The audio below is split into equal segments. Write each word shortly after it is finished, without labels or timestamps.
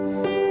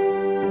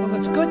Well,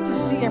 it's good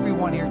to see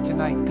everyone here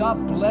tonight.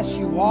 God bless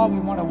you all.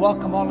 We want to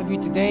welcome all of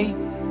you today,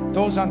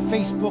 those on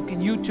Facebook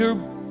and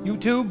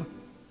YouTube.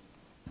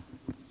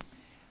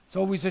 It's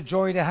always a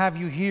joy to have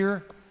you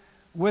here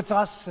with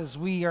us as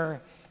we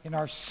are in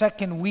our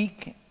second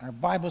week, our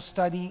Bible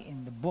study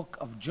in the book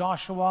of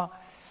Joshua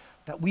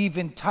that we've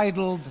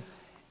entitled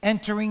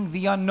Entering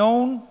the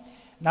Unknown.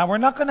 Now, we're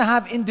not going to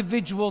have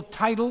individual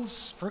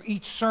titles for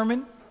each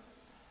sermon.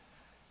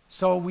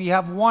 So we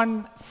have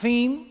one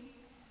theme,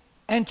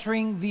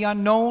 Entering the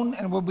Unknown,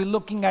 and we'll be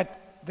looking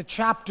at the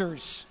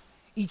chapters.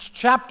 Each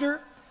chapter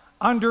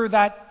under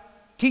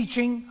that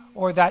teaching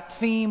or that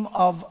theme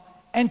of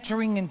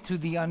entering into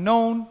the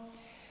unknown.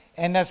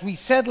 And as we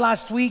said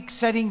last week,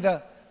 setting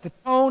the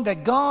tone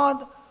that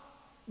God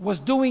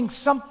was doing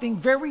something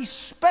very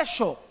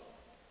special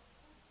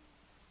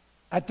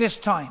at this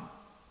time.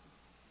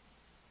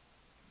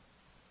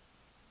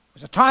 It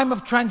was a time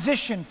of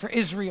transition for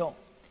Israel.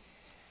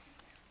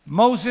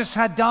 Moses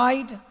had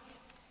died,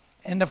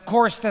 and of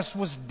course this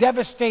was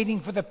devastating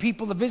for the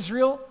people of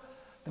Israel.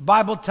 The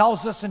Bible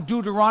tells us in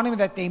Deuteronomy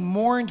that they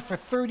mourned for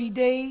 30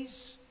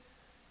 days.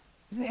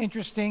 Isn't it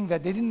interesting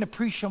that they didn't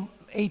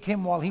appreciate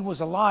him while he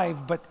was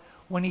alive, but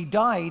when he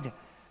died,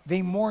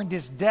 they mourned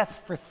his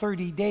death for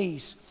 30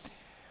 days.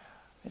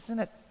 Isn't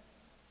it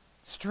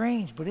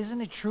strange? But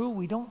isn't it true?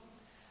 We don't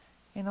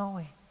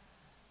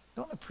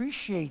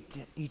appreciate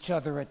each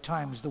other at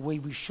times the way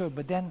we should.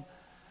 But then,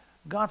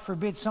 God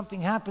forbid,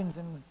 something happens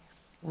and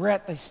we're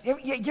at this.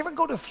 You ever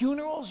go to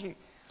funerals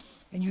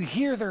and you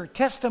hear their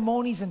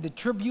testimonies and the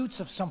tributes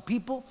of some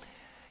people?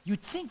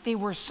 You'd think they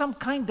were some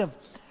kind of,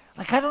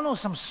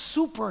 some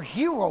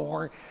superhero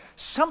or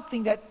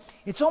something that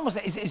it's almost,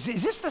 is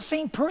this the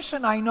same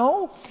person I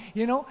know?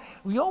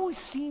 We always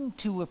seem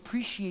to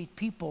appreciate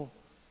people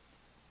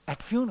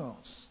at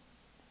funerals.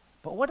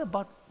 But what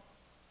about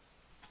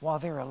while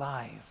they're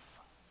alive?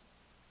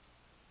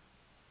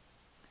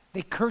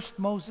 They cursed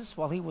Moses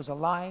while he was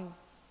alive.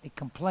 They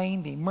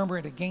complained, they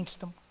murmured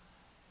against him.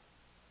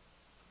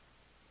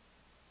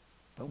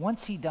 But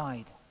once he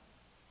died,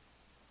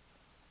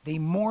 they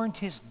mourned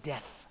his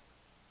death.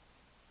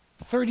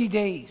 30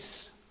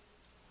 days.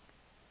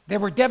 They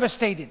were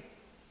devastated.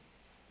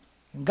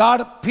 And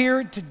God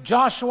appeared to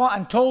Joshua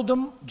and told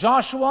him,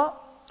 Joshua,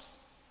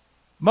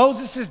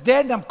 Moses is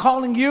dead. I'm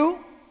calling you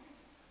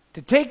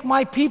to take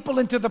my people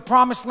into the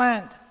promised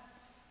land.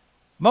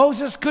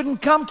 Moses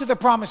couldn't come to the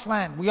promised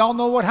land. We all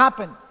know what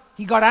happened.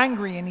 He got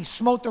angry and he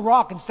smote the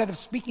rock instead of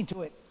speaking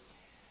to it.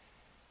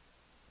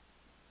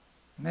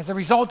 And as a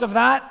result of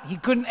that, he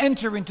couldn't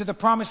enter into the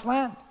promised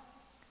land.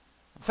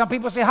 Some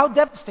people say, how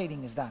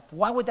devastating is that?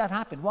 Why would that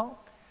happen? Well,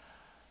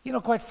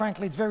 quite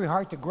frankly, it's very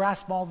hard to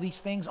grasp all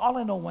these things. All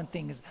I know one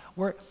thing is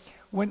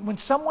when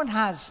someone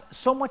has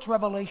so much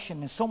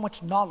revelation and so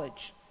much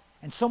knowledge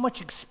and so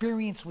much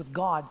experience with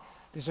God,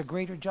 there's a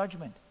greater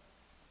judgment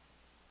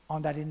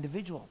on that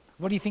individual.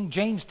 What do you think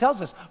James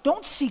tells us?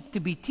 Don't seek to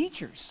be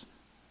teachers.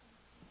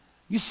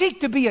 You seek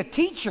to be a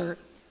teacher,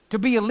 to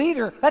be a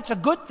leader, that's a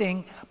good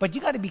thing, but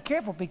you got to be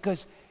careful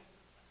because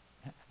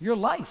your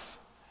life,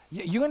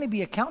 you're going to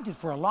be accounted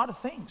for a lot of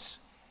things.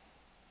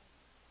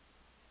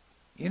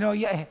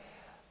 Being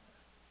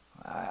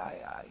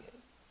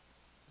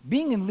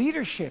in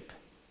leadership,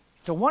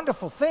 it's a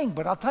wonderful thing,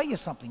 but I'll tell you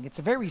something, it's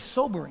a very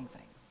sobering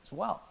thing as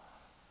well.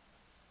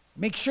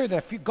 Make sure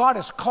that if God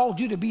has called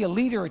you to be a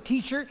leader, a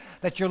teacher,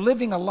 that you're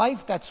living a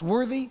life that's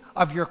worthy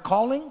of your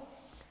calling.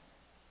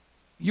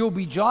 You'll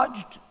be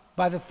judged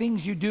by the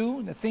things you do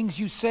and the things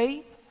you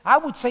say. I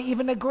would say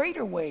even a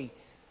greater way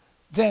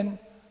than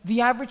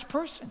the average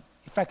person,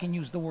 if I can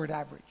use the word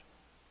average.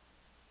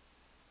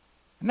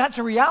 And that's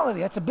a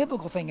reality. That's a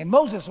biblical thing. And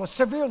Moses was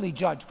severely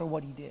judged for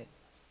what he did.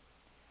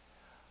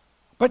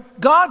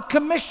 But God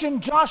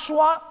commissioned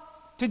Joshua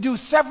to do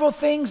several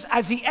things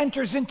as he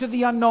enters into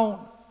the unknown.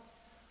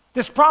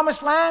 This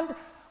promised land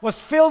was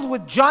filled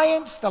with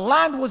giants. The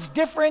land was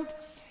different.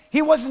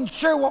 He wasn't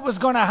sure what was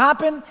going to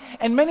happen.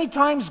 And many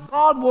times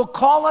God will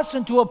call us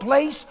into a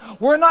place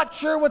we're not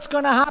sure what's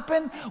going to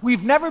happen.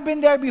 We've never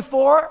been there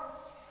before.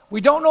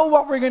 We don't know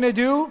what we're going to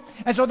do.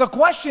 And so the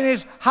question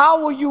is, how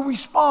will you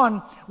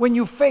respond when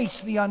you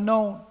face the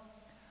unknown?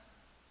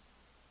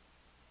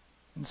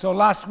 And so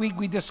last week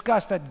we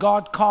discussed that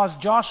God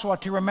caused Joshua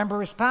to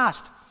remember his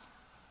past.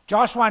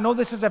 Joshua, I know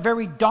this is a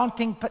very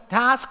daunting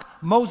task.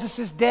 Moses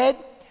is dead.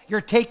 You're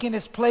taking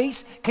his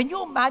place. Can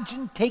you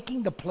imagine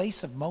taking the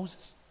place of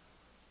Moses?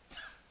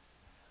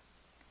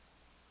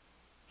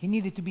 He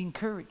needed to be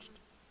encouraged.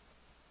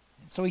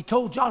 So he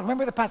told Joshua,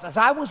 remember the past, as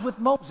I was with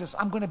Moses,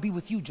 I'm going to be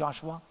with you,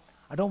 Joshua.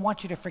 I don't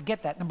want you to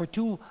forget that. Number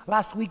 2,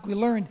 last week we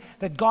learned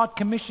that God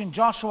commissioned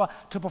Joshua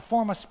to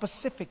perform a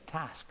specific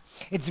task.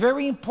 It's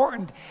very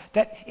important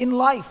that in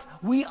life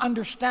we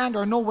understand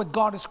or know what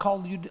God has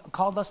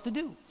called us to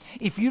do.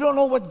 If you don't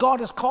know what God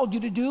has called you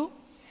to do,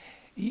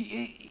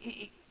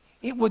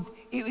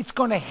 it's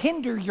going to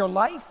hinder your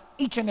life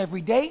each and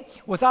every day.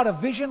 Without a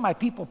vision, my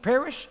people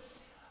perish.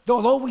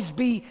 There'll always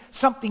be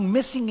something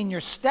missing in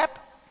your step.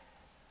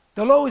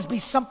 There'll always be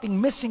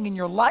something missing in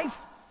your life.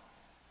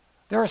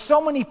 There are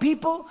so many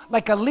people,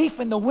 like a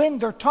leaf in the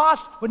wind, they're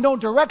tossed with no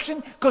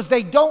direction because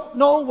they don't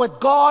know what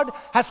God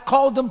has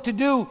called them to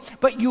do.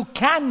 But you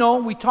can know,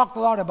 and we talked a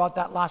lot about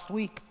that last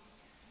week.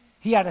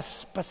 He had a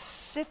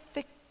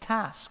specific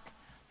task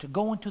to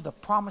go into the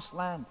promised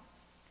land,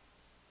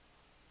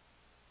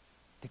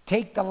 to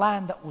take the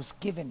land that was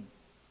given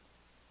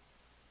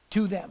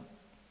to them.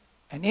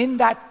 And in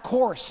that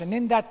course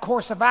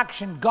of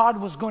action, God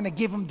was going to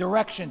give him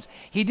directions.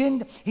 He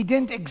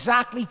didn't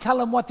exactly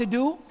tell him what to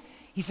do.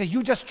 He said,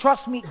 you just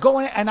trust me, go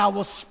in and I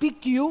will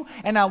speak to you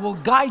and I will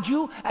guide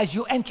you as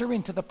you enter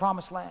into the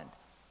promised land.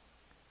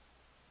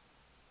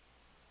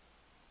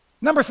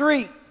 Number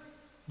 3,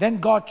 then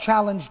God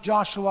challenged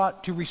Joshua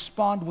to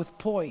respond with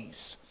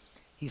poise.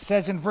 He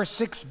says in verse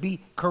 6, be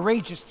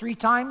courageous 3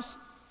 times,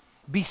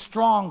 be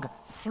strong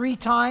 3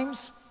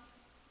 times,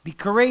 be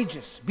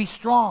courageous, be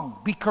strong,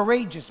 be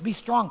courageous, be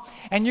strong.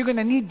 And you're going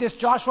to need this,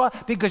 Joshua,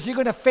 because you're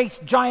going to face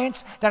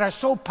giants that are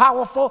so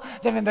powerful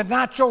that in the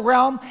natural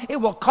realm, it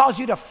will cause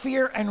you to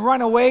fear and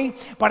run away.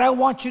 But I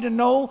want you to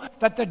know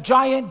that the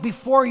giant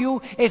before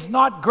you is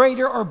not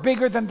greater or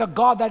bigger than the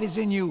God that is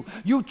in you.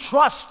 You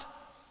trust.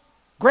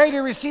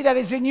 Greater is he that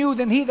is in you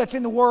than he that's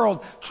in the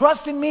world.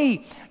 Trust in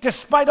me,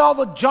 despite all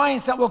the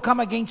giants that will come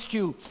against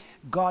you.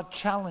 God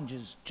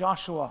challenges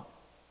Joshua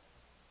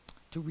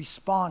to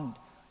respond.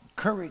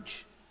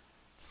 Courage,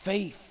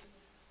 faith.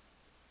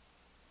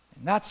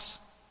 And that's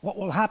what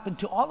will happen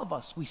to all of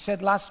us. We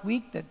said last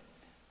week that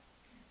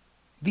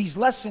these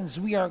lessons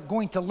we are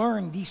going to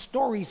learn, these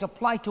stories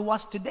apply to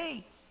us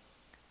today.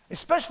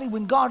 Especially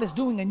when God is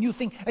doing a new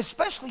thing.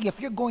 Especially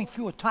if you're going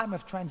through a time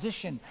of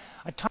transition.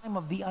 A time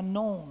of the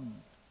unknown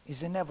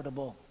is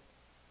inevitable.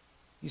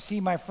 You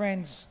see, my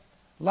friends,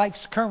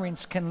 life's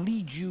currents can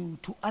lead you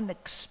to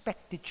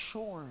unexpected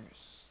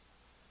shores.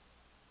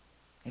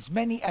 As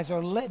many as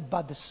are led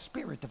by the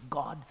Spirit of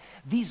God,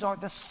 these are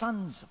the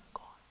sons of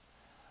God.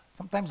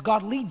 Sometimes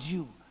God leads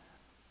you,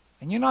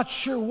 and you're not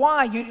sure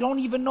why. You don't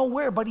even know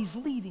where, but he's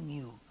leading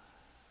you.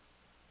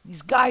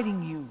 He's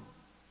guiding you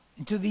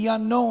into the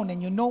unknown.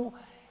 And you know,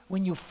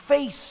 when you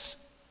face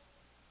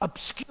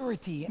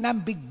obscurity and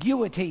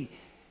ambiguity,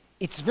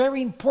 it's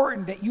very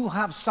important that you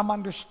have some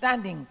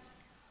understanding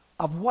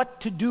of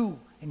what to do.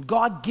 And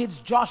God gives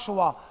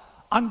Joshua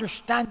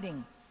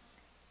understanding.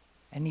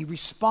 And he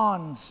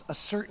responds a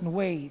certain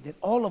way that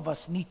all of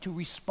us need to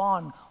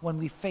respond when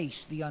we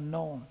face the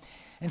unknown.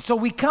 And so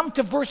we come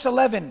to verse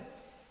 11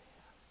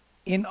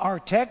 in our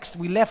text.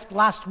 We left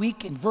last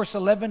week in verse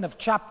 11 of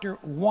chapter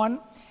 1.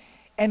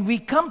 And we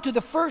come to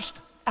the first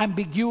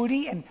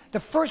ambiguity and the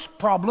first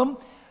problem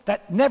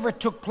that never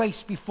took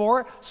place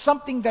before,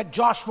 something that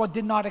Joshua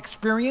did not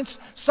experience,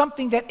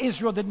 something that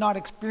Israel did not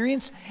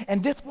experience,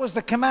 and this was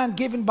the command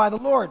given by the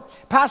Lord.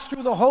 Pass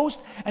through the host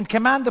and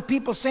command the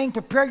people, saying,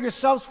 prepare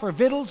yourselves for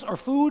victuals or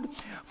food,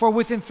 for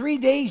within 3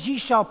 days ye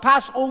shall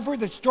pass over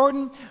this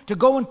Jordan to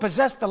go and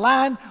possess the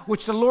land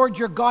which the Lord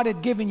your God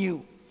had given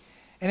you.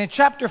 And in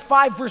chapter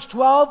 5, verse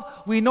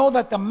 12, we know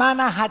that the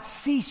manna had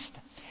ceased.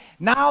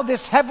 Now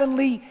this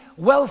heavenly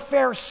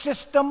welfare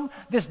system,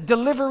 this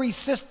delivery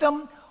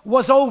system,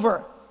 was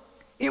over.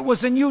 It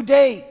was a new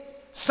day.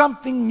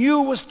 Something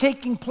new was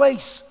taking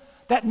place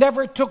that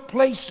never took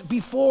place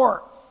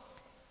before.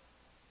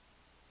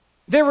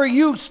 They were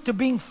used to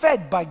being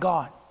fed by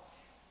God.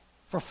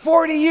 For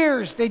 40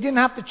 years, they didn't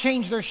have to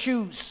change their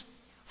shoes.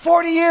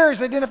 40 years,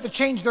 they didn't have to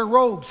change their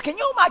robes. Can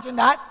you imagine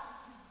that?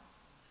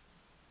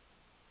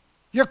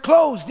 Your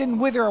clothes didn't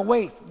wither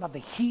away from the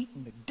heat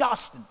and the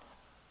dust and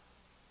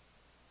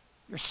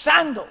your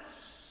sandals.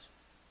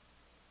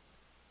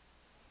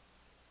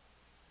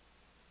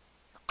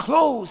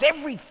 Clothes,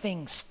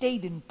 everything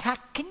stayed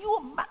intact. Can you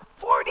imagine?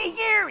 40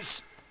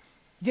 years.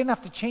 You didn't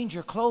have to change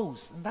your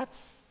clothes. And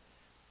that's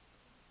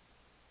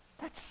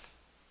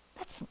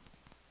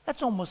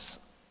almost,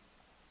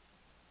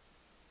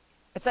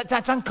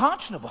 that's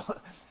unconscionable.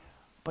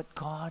 But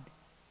God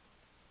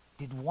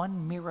did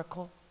one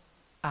miracle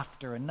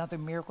after another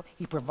miracle.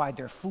 He provided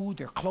their food,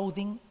 their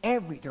clothing,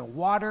 their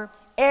water,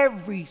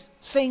 every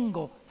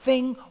single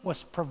thing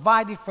was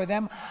provided for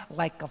them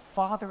like a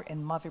father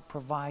and mother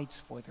provides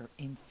for their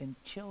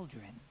infant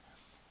children.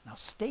 Now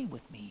stay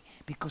with me,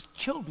 because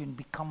children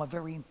become a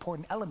very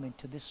important element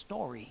to this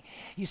story.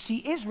 You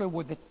see, Israel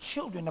were the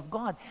children of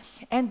God,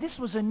 and this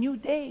was a new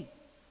day.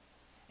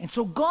 And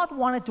so God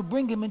wanted to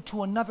bring him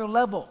into another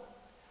level.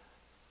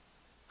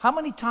 How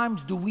many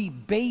times do we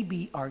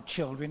baby our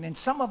children? And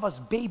some of us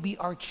baby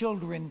our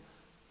children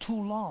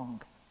too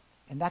long.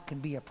 And that can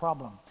be a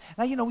problem.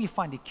 Now, you know, we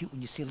find it cute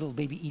when you see a little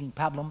baby eating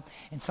pablum,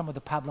 and some of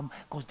the pablum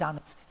goes down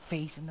its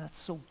face, and that's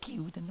so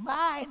cute. And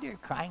they're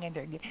crying,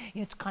 and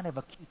it's kind of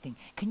a cute thing.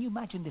 Can you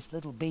imagine this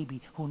little baby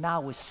who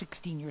now is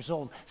 16 years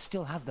old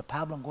still has the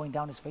pablum going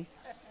down his face?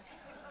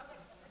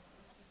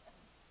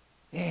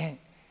 Yeah,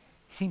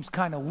 seems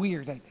kind of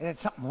weird.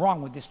 There's something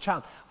wrong with this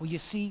child. Well, you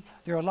see,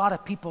 there are a lot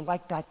of people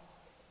like that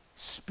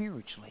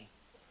spiritually.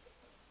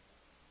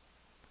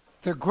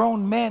 They're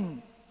grown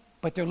men,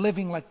 but they're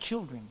living like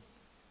children.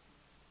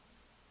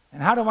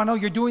 And how do I know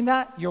you're doing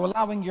that? You're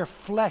allowing your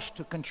flesh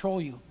to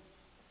control you.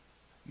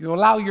 You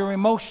allow your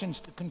emotions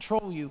to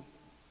control you.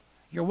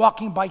 You're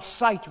walking by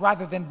sight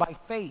rather than by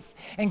faith.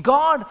 And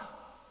God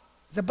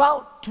is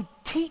about to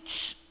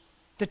teach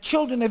the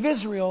children of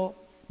Israel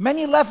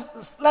many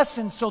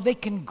lessons so they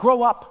can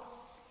grow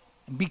up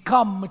and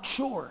become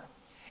mature.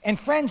 And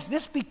friends,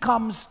 this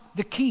becomes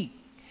the key.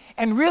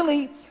 And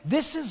really,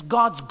 this is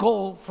God's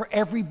goal for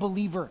every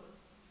believer.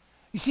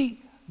 You see,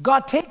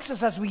 God takes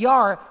us as we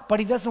are, but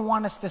He doesn't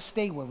want us to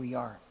stay where we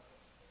are.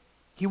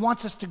 He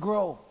wants us to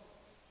grow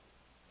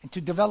and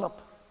to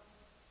develop.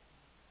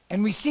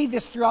 And we see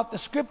this throughout the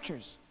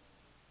scriptures.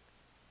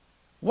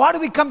 Why do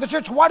we come to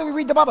church? Why do we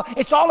read the Bible?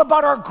 It's all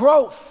about our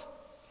growth.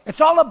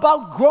 It's all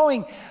about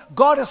growing.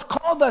 God has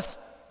called us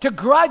to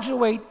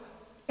graduate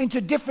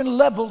into different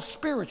levels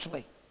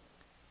spiritually.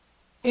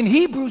 In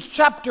Hebrews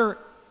chapter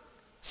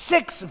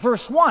 6,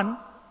 verse 1,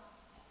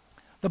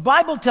 the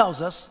Bible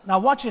tells us, now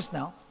watch this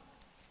now.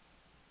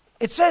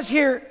 It says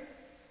here,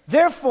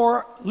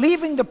 therefore,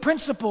 leaving the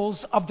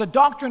principles of the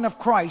doctrine of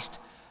Christ,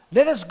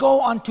 let us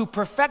go unto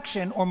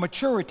perfection or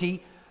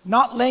maturity,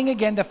 not laying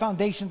again the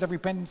foundations of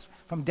repentance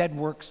from dead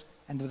works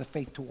and of the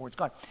faith towards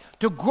God.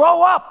 To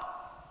grow up,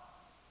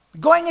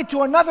 going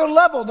into another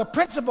level, the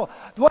principle,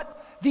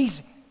 what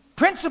these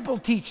principal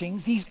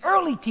teachings, these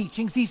early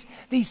teachings,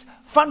 these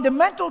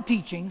fundamental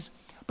teachings,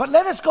 but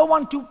let us go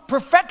on to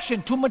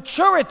perfection, to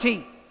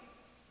maturity.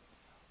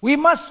 We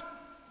must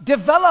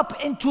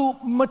develop into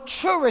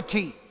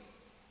maturity.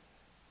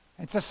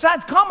 It's a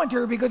sad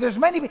commentary because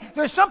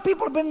there's some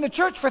people who've been in the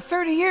church for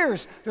 30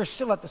 years. They're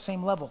still at the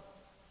same level.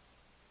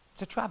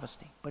 It's a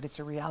travesty, but it's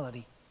a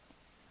reality.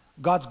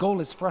 God's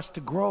goal is for us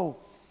to grow.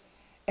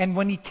 And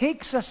when He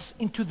takes us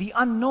into the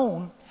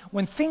unknown,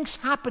 when things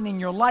happen in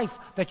your life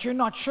that you're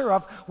not sure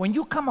of, when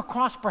you come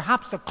across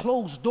perhaps a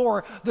closed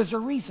door, there's a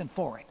reason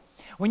for it.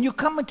 When you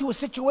come into a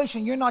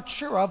situation you're not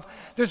sure of,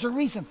 there's a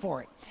reason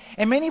for it.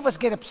 And many of us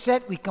get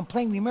upset, we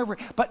complain, we murmur,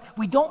 but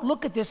we don't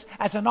look at this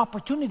as an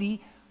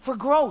opportunity for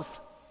growth.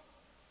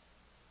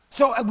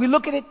 So we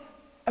look at it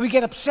and we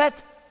get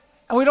upset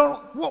and we don't,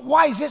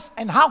 why is this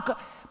and how?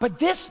 But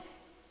this,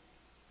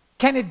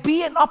 can it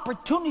be an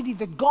opportunity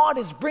that God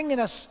is bringing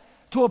us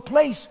to a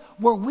place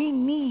where we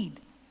need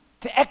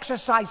to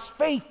exercise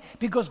faith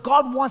because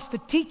God wants to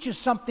teach you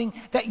something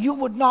that you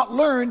would not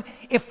learn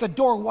if the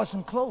door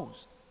wasn't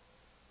closed.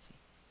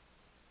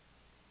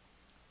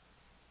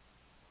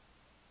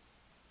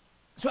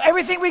 So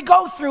everything we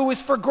go through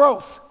is for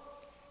growth.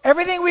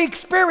 Everything we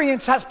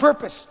experience has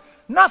purpose.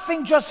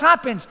 Nothing just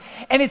happens.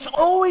 And it's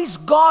always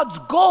God's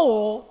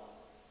goal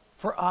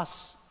for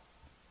us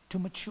to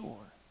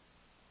mature,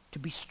 to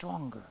be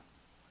stronger,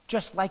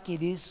 just like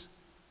it is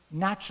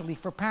naturally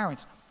for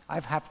parents.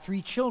 I've had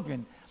 3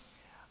 children.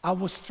 I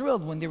was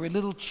thrilled when they were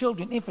little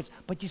children, infants.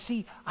 But you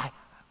see, I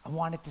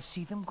wanted to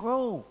see them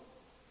grow.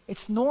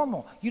 It's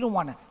normal. You don't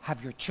want to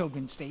have your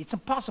children stay. It's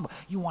impossible.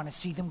 You want to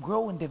see them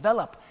grow and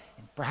develop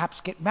and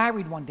perhaps get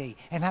married one day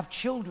and have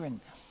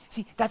children.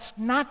 See, that's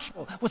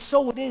natural. Well,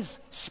 so it is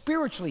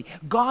spiritually.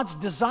 God's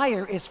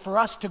desire is for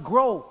us to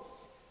grow,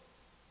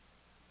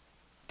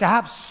 to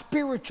have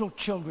spiritual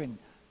children,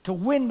 to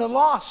win the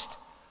lost,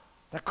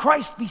 that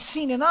Christ be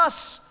seen in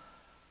us.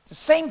 It's the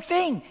same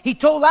thing. He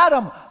told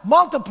Adam,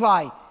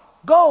 multiply,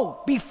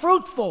 go, be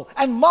fruitful,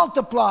 and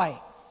multiply.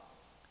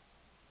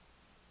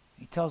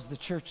 He tells the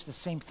church the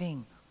same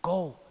thing.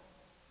 Go,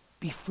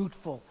 be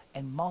fruitful,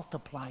 and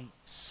multiply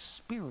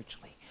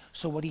spiritually.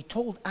 So what He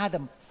told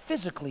Adam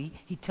physically,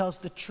 He tells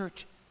the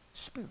church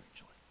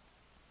spiritually.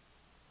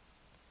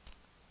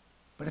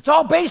 But it's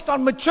all based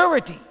on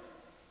maturity.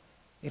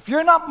 If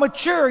you're not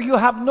mature, you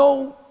have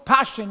no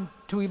passion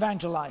to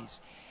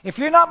evangelize. If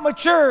you're not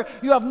mature,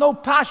 you have no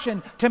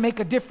passion to make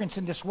a difference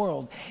in this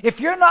world. If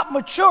you're not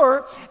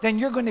mature, then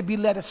you're going to be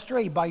led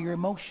astray by your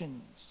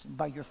emotions and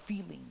by your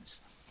feelings.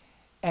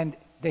 And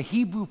the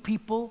Hebrew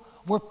people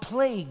were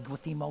plagued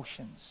with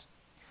emotions.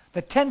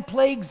 The 10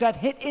 plagues that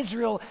hit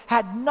Israel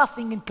had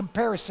nothing in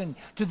comparison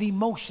to the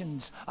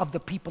emotions of the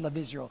people of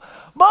Israel.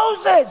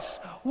 Moses,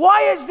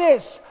 why is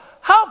this?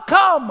 How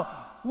come?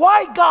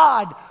 Why,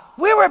 God?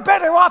 We were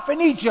better off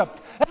in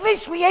Egypt. At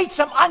least we ate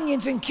some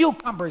onions and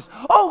cucumbers.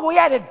 Oh, we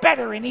had it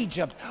better in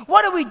Egypt.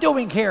 What are we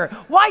doing here?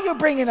 Why are you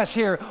bringing us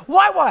here?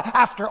 Why?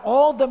 After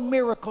all the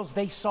miracles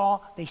they saw,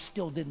 they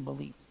still didn't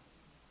believe.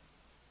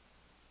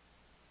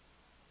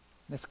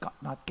 Let's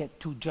not get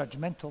too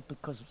judgmental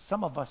because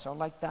some of us are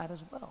like that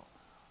as well.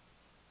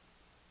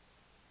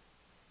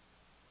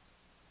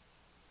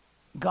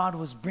 God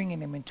was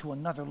bringing him into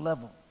another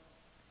level.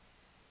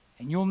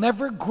 And you'll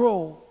never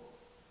grow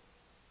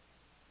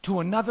to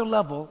another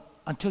level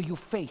until you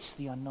face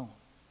the unknown.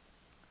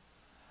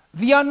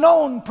 The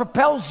unknown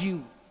propels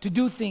you to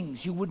do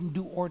things you wouldn't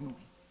do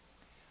ordinarily.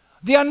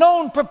 The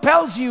unknown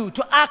propels you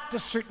to act a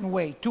certain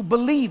way, to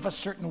believe a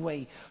certain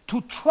way,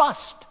 to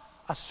trust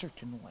a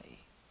certain way.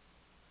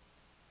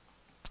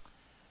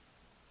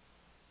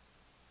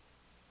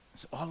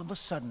 So all of a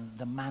sudden,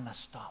 the manna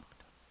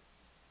stopped.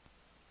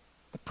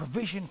 The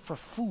provision for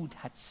food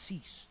had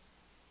ceased.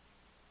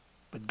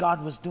 But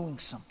God was doing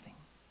something.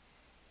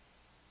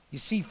 You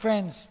see,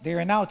 friends, they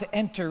are now to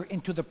enter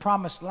into the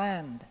promised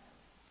land,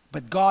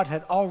 but God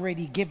had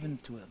already given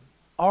to them.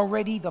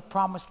 Already the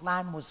promised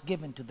land was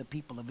given to the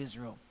people of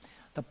Israel.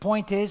 The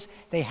point is,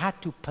 they had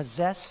to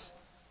possess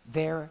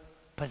their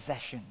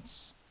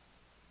possessions.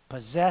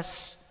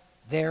 Possess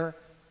their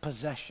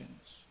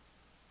possessions.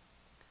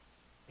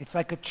 It's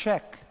like a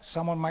check.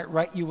 Someone might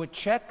write you a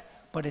check,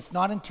 but it's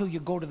not until you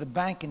go to the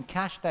bank and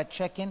cash that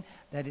check in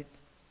that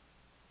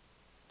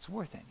it's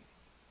worth anything.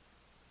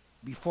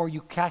 Before you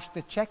cash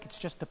the check, it's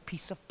just a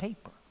piece of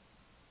paper.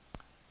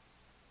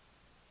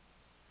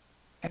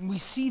 And we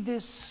see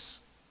this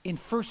in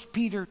 1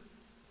 Peter.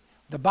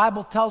 The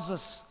Bible tells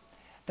us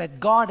that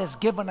God has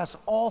given us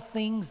all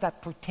things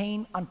that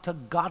pertain unto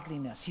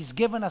godliness. He's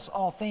given us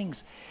all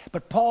things.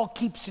 But Paul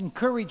keeps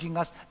encouraging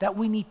us that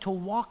we need to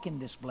walk in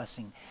this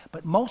blessing.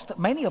 But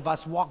many of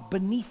us walk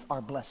beneath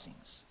our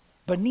blessings.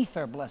 Beneath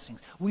our blessings.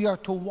 We are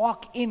to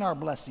walk in our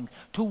blessings,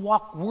 to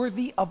walk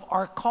worthy of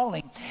our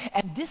calling.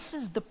 And this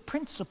is the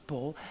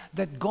principle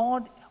that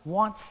God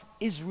wants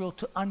Israel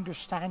to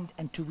understand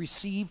and to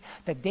receive,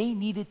 that they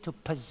needed to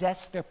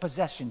possess their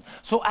possession.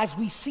 So as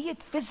we see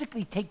it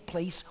physically take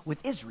place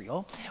with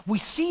Israel, we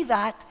see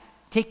that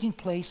taking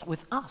place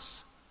with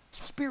us,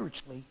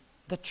 spiritually,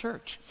 the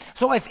church.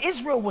 So as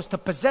Israel was to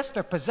possess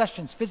their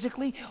possessions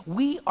physically,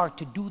 we are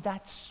to do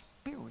that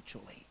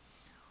spiritually.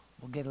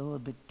 We'll get a little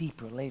bit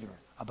deeper later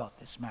about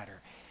this matter.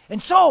 And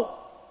so,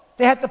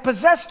 they had to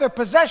possess their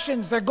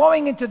possessions. They're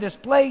going into this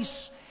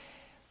place.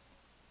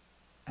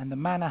 And the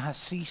manna has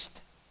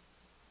ceased.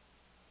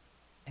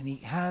 And he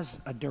has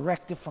a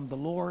directive from the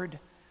Lord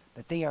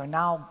that they are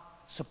now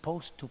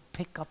supposed to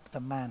pick up the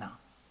manna.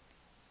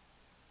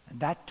 And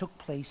that took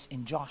place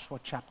in Joshua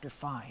chapter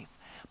 5.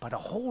 But a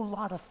whole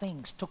lot of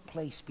things took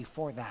place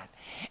before that.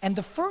 And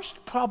the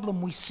first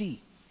problem we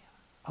see,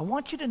 I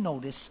want you to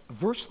notice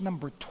verse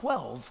number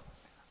 12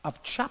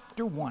 of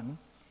chapter 1,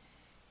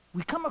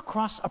 we come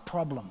across a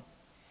problem.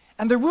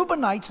 And the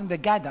Reubenites and the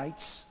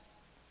Gadites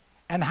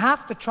and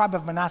half the tribe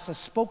of Manasseh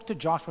spoke to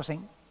Joshua,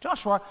 saying,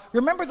 Joshua,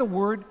 remember the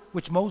word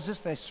which Moses,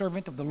 the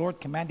servant of the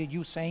Lord, commanded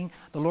you, saying,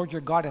 the Lord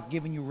your God hath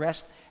given you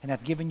rest and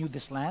hath given you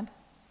this land?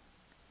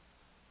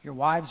 Your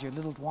wives, your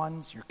little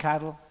ones, your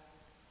cattle.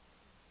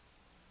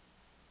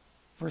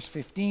 Verse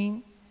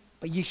 15,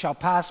 but ye shall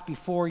pass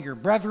before your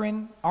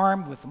brethren,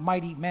 armed with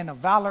mighty men of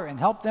valor, and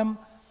help them,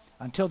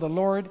 until the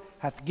Lord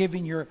hath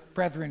given your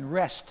brethren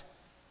rest.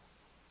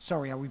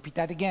 Sorry, I'll repeat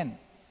that again.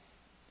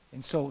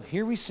 And so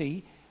here we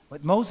see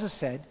what Moses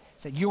said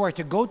you are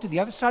to go to the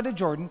other side of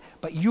Jordan,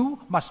 but you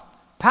must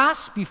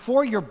pass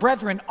before your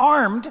brethren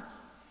armed,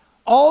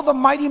 all the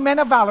mighty men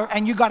of valor,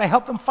 and you got to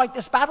help them fight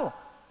this battle.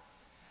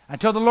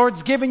 Until the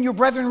Lord's given your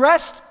brethren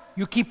rest,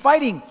 you keep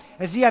fighting,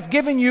 as he hath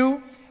given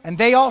you, and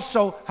they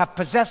also have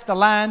possessed the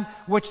land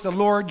which the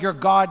Lord your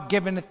God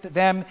giveth to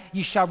them.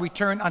 Ye shall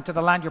return unto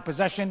the land your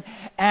possession,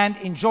 and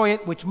enjoy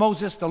it, which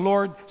Moses the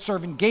Lord's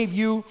servant gave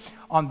you,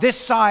 on this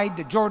side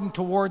the Jordan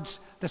towards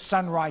the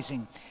sun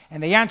rising.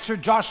 And they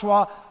answered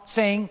Joshua,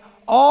 saying,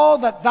 all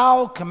that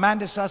thou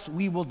commandest us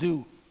we will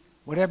do,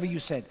 whatever you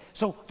said.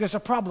 So there's a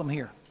problem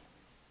here.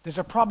 There's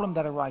a problem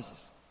that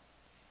arises.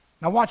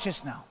 Now watch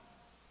this now.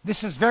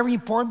 This is very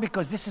important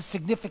because this is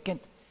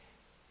significant,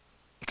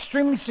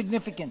 extremely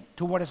significant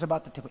to what is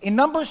about to take place. In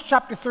Numbers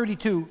chapter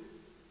 32,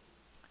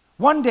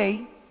 one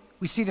day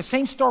we see the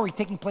same story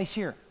taking place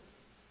here.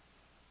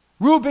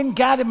 Reuben,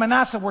 Gad, and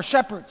Manasseh were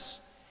shepherds.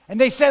 And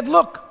they said,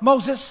 look,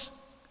 Moses,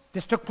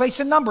 this took place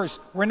in Numbers.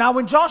 We're now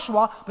in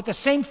Joshua, but the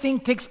same thing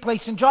takes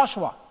place in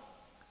Joshua.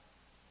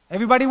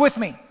 Everybody with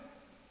me?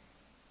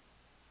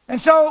 And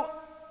so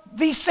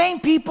these same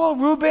people,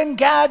 Reuben,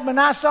 Gad,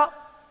 Manasseh,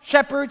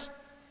 shepherds,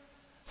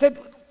 said,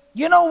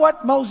 you know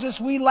what,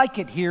 Moses, we like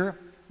it here.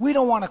 We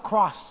don't want to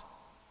cross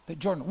the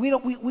Jordan. We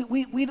don't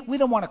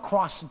want to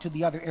cross into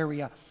the other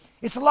area.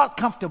 It's a lot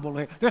comfortable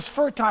here. There's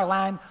fertile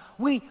land.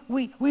 We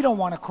don't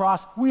want to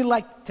cross. We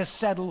like to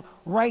settle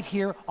right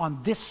here on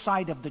this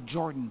side of the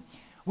Jordan.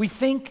 We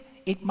think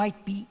it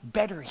might be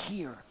better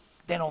here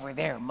than over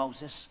there,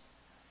 Moses.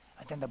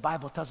 And then the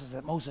Bible tells us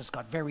that Moses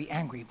got very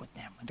angry with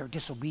them and their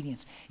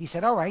disobedience. He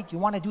said, all right, you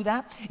want to do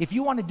that? If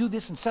you want to do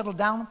this and settle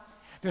down,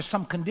 there's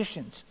some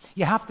conditions.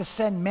 You have to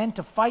send men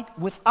to fight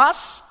with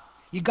us.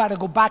 You got to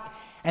go back.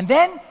 And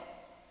then,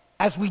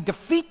 as we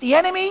defeat the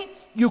enemy,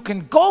 you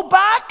can go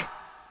back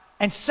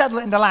and settle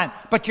in the land.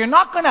 But you're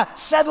not going to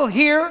settle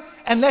here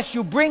unless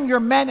you bring your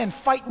men and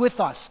fight with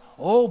us.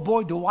 Oh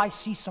boy, do I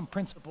see some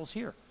principles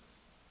here.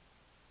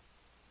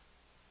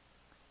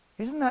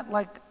 Isn't that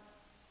like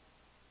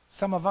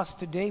some of us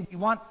today? We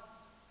want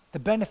the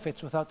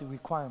benefits without the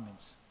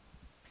requirements.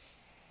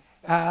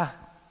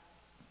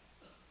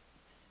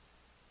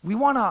 We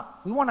want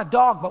a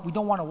dog, but we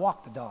don't want to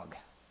walk the dog.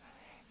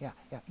 Yeah.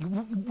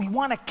 We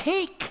want a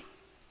cake,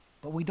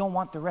 but we don't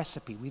want the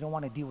recipe. We don't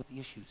want to deal with the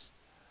issues.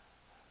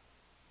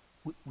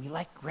 We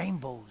like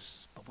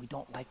rainbows, but we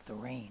don't like the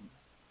rain.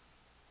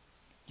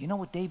 Do you know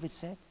what David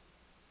said?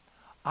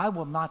 I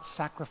will not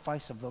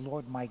sacrifice of the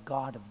Lord my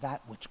God of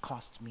that which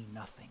costs me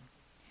nothing.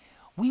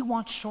 We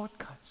want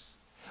shortcuts.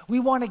 We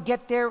want to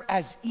get there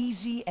as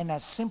easy and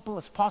as simple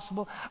as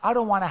possible. I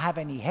don't want to have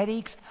any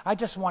headaches. I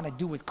just want to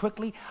do it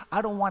quickly.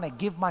 I don't want to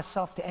give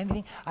myself to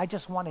anything. I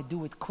just want to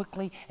do it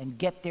quickly and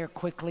get there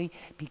quickly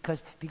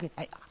because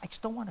I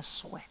just don't want to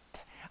sweat.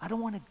 I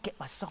don't want to get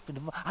myself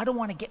involved. I don't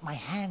want to get my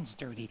hands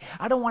dirty.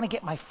 I don't want to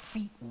get my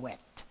feet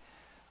wet.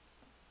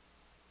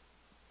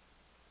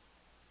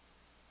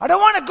 I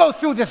don't want to go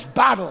through this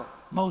battle,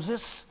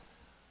 Moses.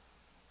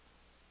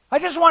 I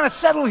just want to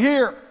settle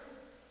here.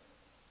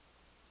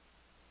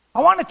 I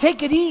want to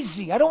take it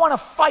easy. I don't want to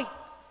fight.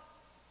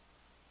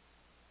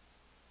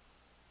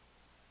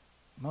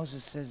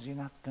 Moses says, it's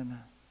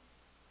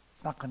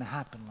not going to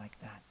happen like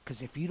that.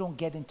 Because if you don't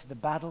get into the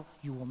battle,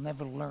 you will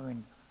never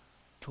learn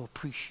to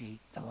appreciate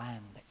the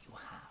land that you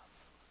have.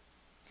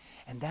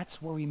 And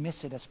that's where we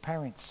miss it as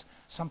parents.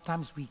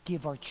 Sometimes we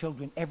give our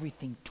children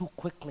everything too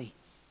quickly.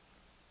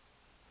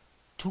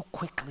 Too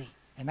quickly.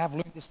 And I've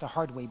learned this the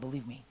hard way,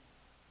 believe me.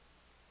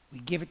 We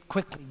give it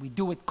quickly. We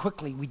do it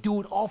quickly. We do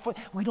it all for...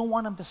 We don't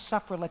want them to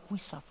suffer like we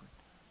suffered.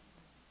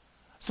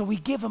 So we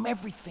give them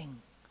everything.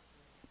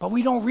 But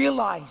we don't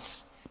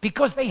realize,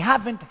 because they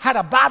haven't had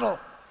a battle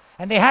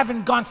and they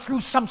haven't gone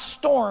through some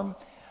storm,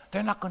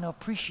 they're not going to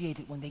appreciate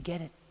it when they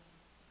get it.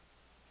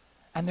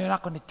 And they're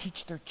not going to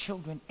teach their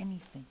children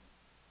anything.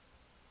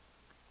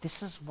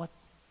 This is what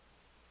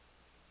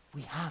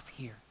we have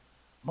here.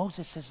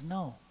 Moses says,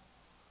 no.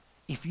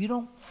 If you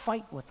don't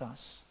fight with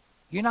us,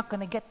 you're not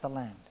going to get the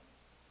land.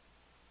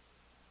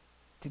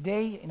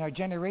 Today, in our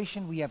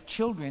generation, we have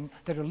children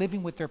that are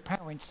living with their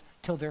parents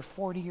till they're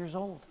 40 years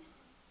old.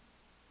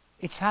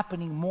 It's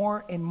happening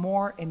more and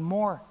more and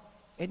more.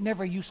 It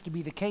never used to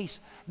be the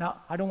case. Now,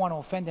 I don't want to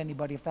offend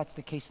anybody if that's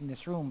the case in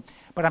this room,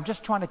 but I'm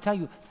just trying to tell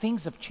you,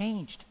 things have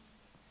changed.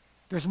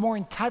 There's more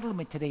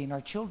entitlement today in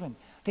our children.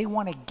 They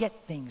want to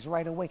get things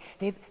right away.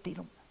 They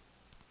don't.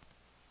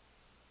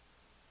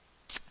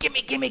 Just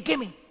gimme, gimme,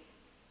 gimme.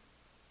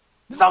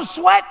 There's no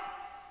sweat,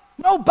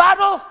 no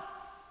battle.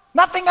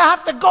 Nothing I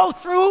have to go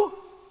through.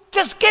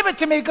 Just give it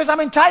to me because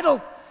I'm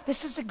entitled.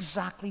 This is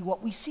exactly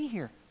what we see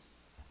here.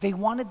 They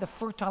wanted the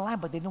fertile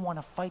land, but they didn't want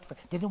to fight for it.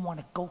 They didn't want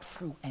to go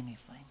through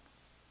anything.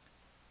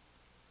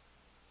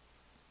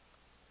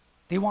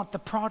 They want the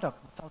product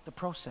without the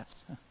process.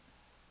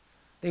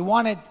 They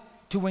wanted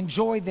to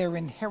enjoy their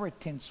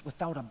inheritance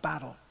without a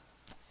battle.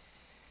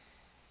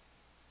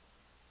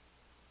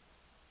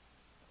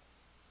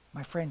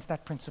 My friends,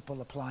 that principle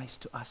applies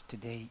to us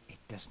today. It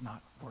does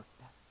not work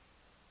that way.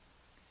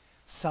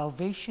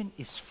 Salvation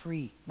is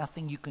free,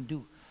 nothing you can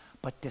do.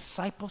 But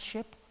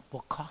discipleship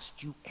will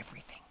cost you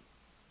everything.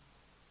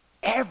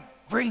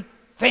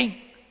 Everything.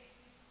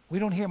 We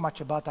don't hear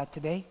much about that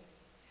today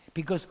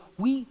because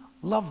we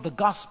love the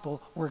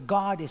gospel where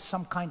God is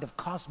some kind of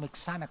cosmic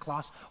Santa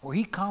Claus, where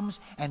he comes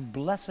and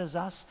blesses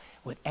us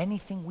with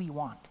anything we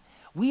want.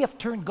 We have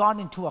turned God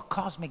into a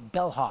cosmic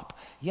bellhop.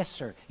 Yes,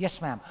 sir. Yes,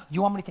 ma'am.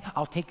 You want me to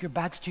I'll take your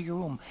bags to your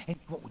room. And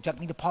would you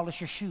like me to polish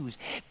your shoes?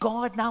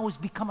 God now has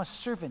become a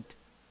servant.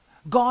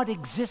 God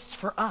exists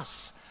for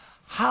us.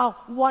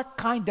 What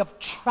kind of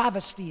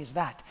travesty is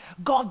that?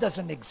 God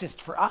doesn't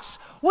exist for us.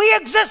 We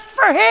exist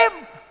for him.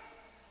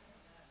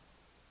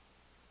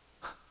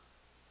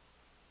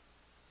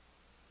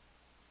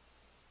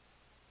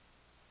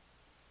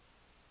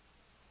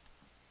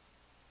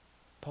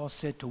 Paul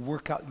said to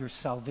work out your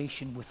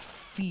salvation with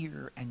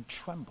fear and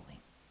trembling.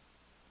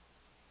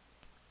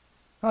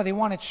 No, they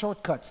wanted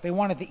shortcuts. They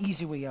wanted the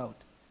easy way out.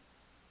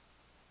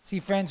 See,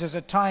 friends, there's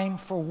a time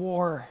for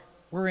war.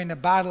 We're in a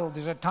battle.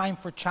 There's a time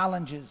for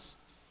challenges.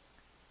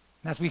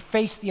 And as we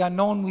face the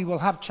unknown, we will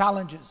have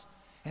challenges.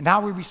 And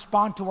how we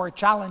respond to our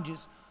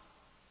challenges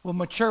will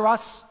mature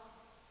us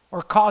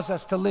or cause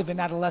us to live in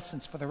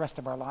adolescence for the rest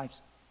of our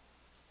lives.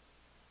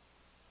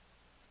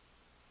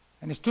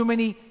 And there's too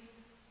many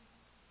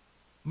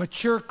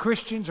mature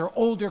Christians or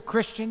older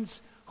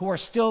Christians who are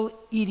still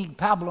eating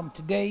pablum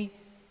today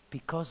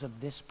because of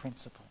this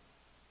principle.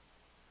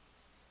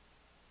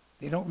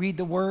 They don't read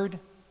the Word.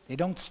 They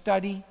don't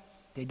study.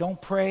 They don't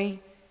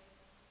pray.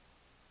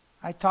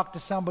 I talked to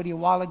somebody a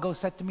while ago,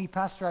 said to me,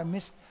 Pastor, I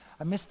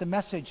missed the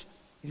message.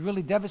 It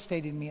really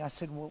devastated me. I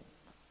said, well,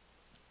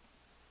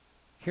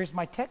 here's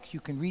my text.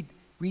 You can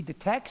read the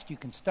text. You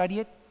can study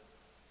it.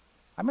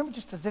 I remember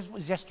just as it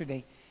was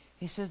yesterday.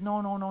 He says,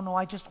 no.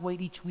 I just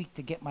wait each week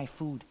to get my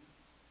food.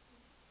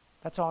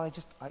 That's all.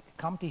 I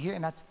come to hear,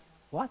 and that's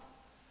what?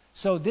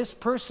 So this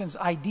person's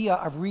idea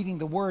of reading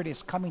the Word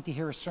is coming to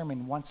hear a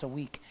sermon once a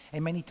week.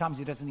 And many times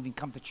he doesn't even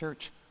come to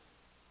church.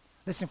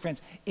 Listen,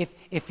 friends,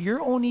 if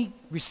you're only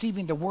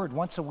receiving the Word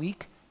once a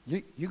week,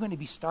 you're going to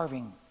be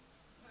starving.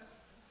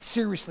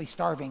 Seriously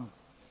starving.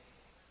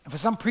 And for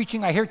some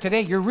preaching I hear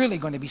today, you're really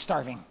going to be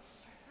starving.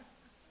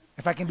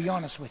 If I can be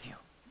honest with you.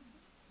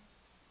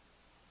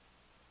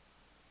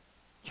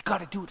 You got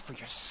to do it for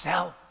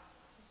yourself.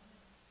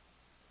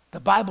 The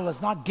Bible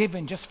is not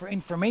given just for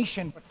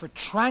information, but for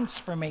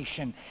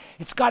transformation.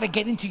 It's got to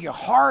get into your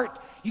heart.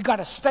 You got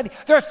to study.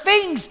 There are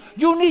things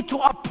you need to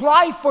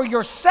apply for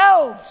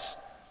yourselves.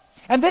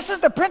 And this is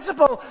the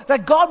principle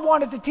that God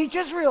wanted to teach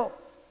Israel.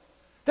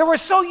 They were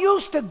so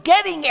used to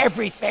getting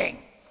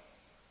everything.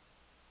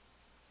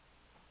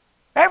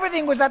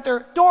 Everything was at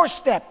their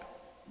doorstep.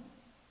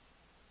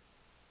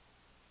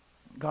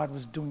 God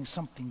was doing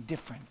something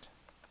different.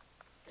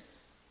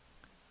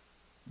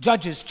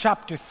 Judges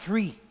chapter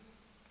 3,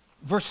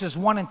 verses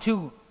 1 and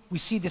 2, we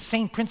see the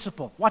same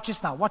principle. Watch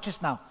this now, watch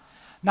this now.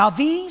 Now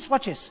these,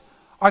 watch this,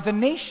 are the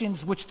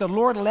nations which the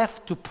Lord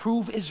left to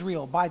prove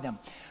Israel by them.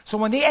 So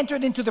when they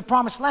entered into the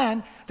promised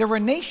land, there were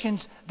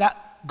nations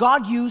that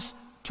God used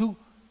to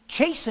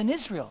chasten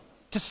Israel,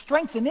 to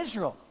strengthen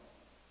Israel,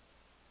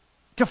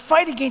 to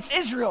fight against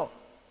Israel.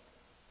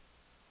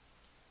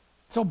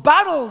 So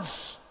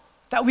battles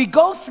that we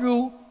go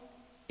through,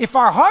 if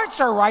our hearts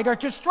are right, are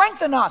to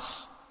strengthen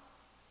us,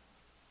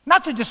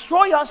 not to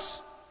destroy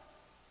us,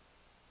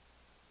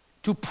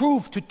 to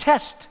prove, to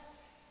test,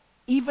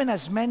 even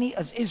as many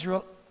as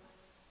Israel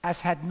as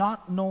had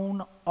not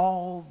known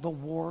all the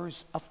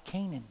wars of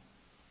Canaan.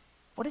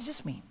 What does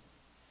this mean?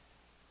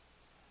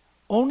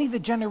 Only the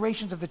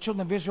generations of the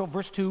children of Israel,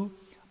 verse 2,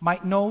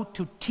 might know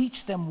to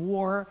teach them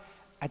war,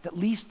 at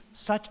least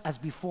such as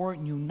before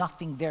knew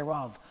nothing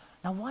thereof.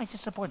 Now why is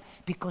this important?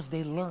 Because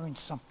they learned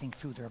something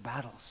through their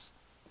battles.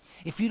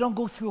 If you don't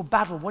go through a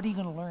battle, what are you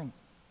going to learn?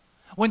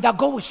 When thou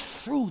goest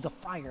through the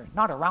fire,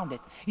 not around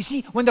it. You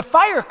see, when the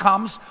fire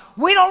comes,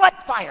 we don't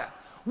like fire.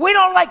 We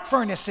don't like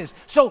furnaces.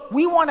 So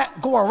we want to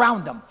go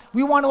around them.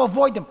 We want to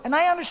avoid them. And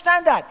I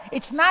understand that.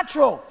 It's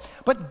natural.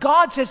 But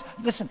God says,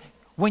 listen,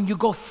 when you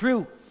go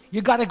through,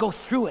 you got to go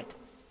through it.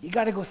 You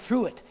got to go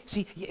through it.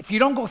 See, if you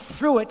don't go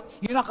through it,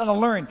 you're not going to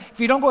learn.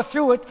 If you don't go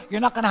through it, you're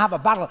not going to have a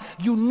battle.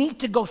 You need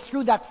to go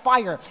through that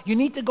fire. You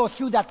need to go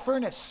through that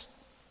furnace.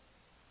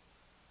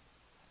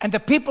 And the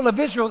people of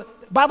Israel,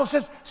 the Bible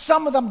says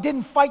some of them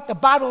didn't fight the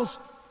battles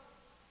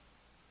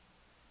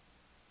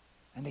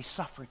and they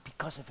suffered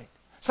because of it.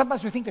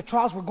 Sometimes we think the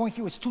trials we're going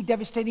through is too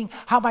devastating.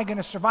 How am I going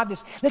to survive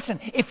this? Listen,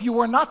 if you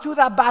were not through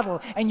that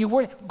battle and you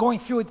weren't going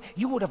through it,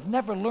 you would have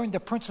never learned the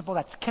principle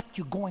that's kept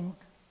you going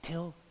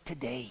till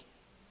today.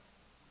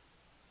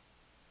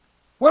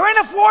 We're in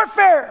a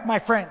warfare, my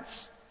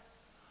friends.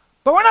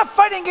 But we're not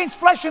fighting against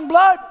flesh and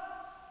blood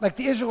like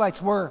the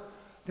Israelites were.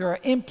 There are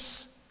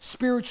imps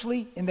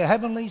spiritually in the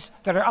heavenlies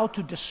that are out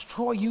to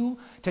destroy you,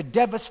 to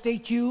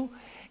devastate you.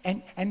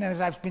 And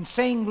as I've been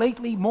saying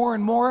lately more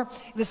and more,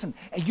 listen,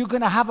 you're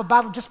going to have a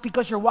battle just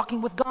because you're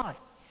walking with God.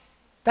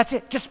 That's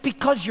it. Just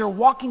because you're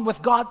walking with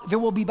God, there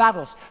will be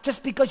battles.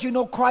 Just because you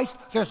know Christ,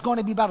 there's going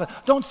to be battles.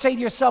 Don't say to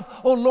yourself,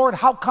 oh Lord,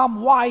 how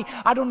come, why?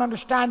 I don't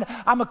understand.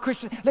 I'm a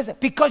Christian. Listen,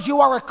 because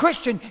you are a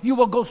Christian, you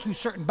will go through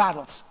certain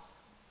battles.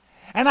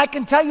 And I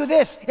can tell you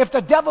this, if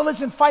the devil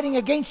isn't fighting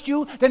against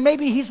you, then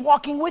maybe he's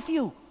walking with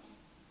you.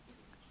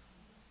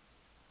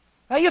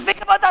 Now you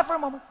think about that for a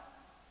moment.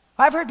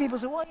 I've heard people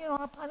say, well, you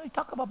know, I don't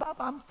talk about Bible.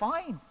 I'm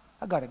fine.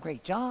 I got a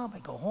great job. I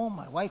go home.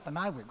 My wife and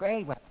I, we're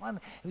great. We have fun.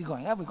 We're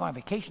going on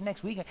vacation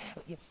next week.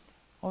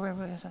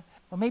 Well,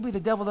 maybe the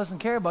devil doesn't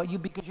care about you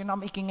because you're not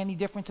making any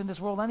difference in this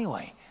world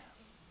anyway.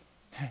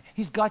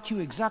 He's got you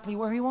exactly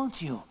where he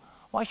wants you.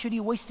 Why should he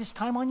waste his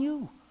time on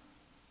you?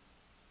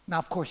 Now,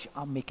 of course,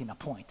 I'm making a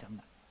point. I'm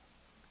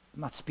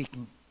not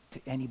speaking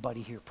to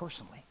anybody here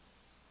personally.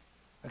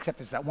 Except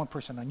there's that one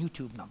person on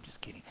YouTube. No, I'm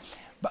just kidding.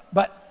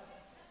 But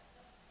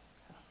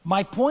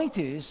my point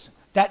is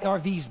that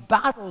these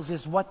battles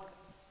is what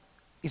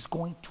is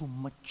going to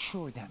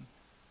mature them.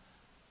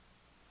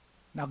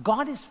 Now,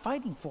 God is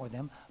fighting for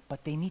them,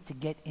 but they need to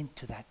get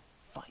into that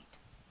fight.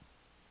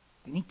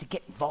 They need to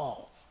get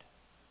involved.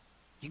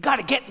 You got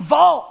to get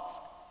involved.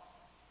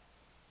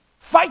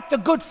 Fight the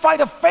good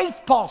fight of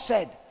faith, Paul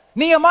said.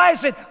 Nehemiah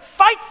said,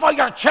 fight for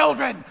your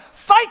children.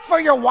 Fight for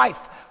your wife.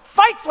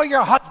 Fight for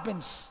your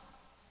husbands.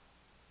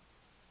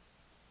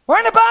 We're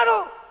in a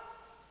battle.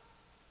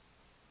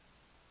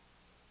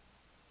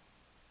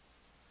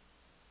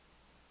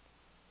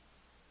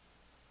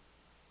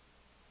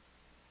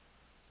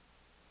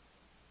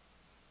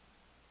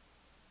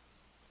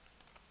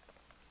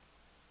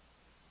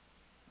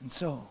 And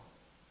so,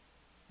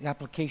 the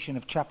application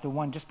of chapter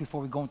 1, just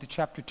before we go into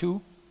chapter 2,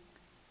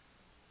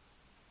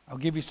 I'll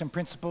give you some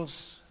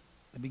principles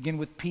that begin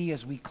with P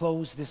as we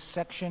close this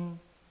section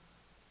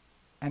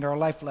and our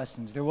life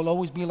lessons. There will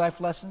always be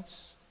life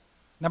lessons.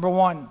 Number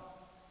 1,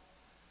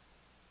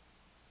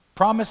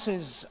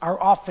 promises are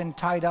often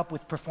tied up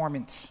with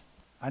performance.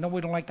 I know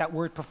we don't like that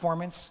word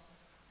performance,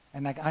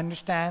 and I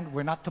understand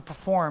we're not to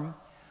perform,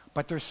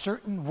 but there's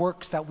certain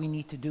works that we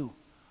need to do.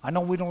 I know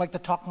we don't like to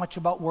talk much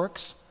about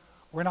works.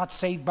 We're not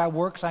saved by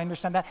works. I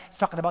understand that. It's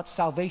talking about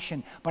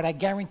salvation. But I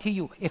guarantee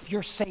you, if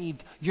you're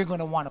saved, you're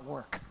going to want to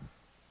work.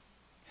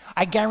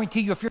 I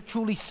guarantee you, if you're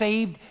truly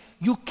saved,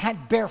 you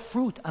can't bear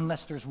fruit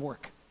unless there's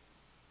work.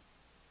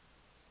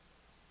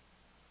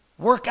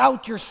 Work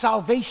out your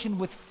salvation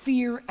with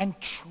fear and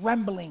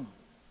trembling.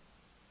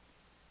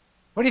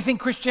 What do you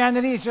think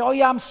Christianity is? Oh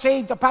yeah, I'm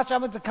saved. The pastor, I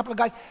went to a couple of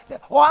guys.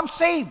 Oh, I'm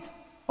saved.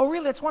 Oh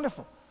really? That's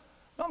wonderful.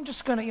 No, I'm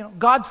just going to,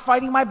 God's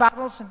fighting my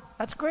battles, and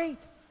that's great.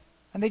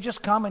 And they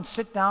just come and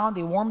sit down,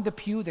 they warm the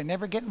pew, they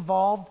never get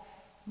involved.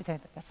 Let me tell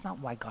you, that's not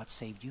why God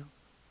saved you.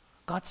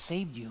 God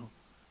saved you,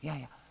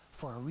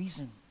 for a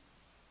reason.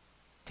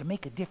 To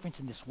make a difference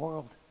in this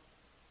world.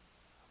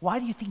 Why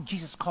do you think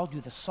Jesus called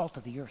you the salt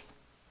of the earth?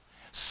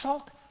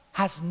 Salt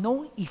has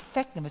no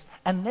effectiveness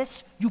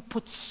unless you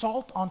put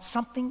salt on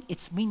something.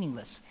 It's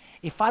meaningless.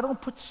 If I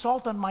don't put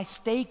salt on my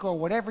steak or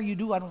whatever you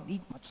do, I don't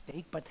eat much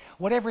steak, but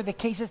whatever the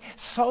case is,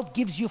 salt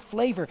gives you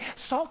flavor.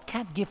 Salt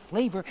can't give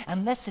flavor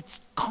unless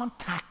it's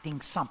contacting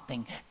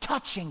something,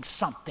 touching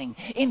something,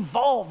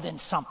 involved in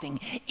something,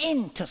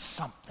 into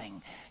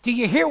something. Do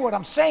you hear what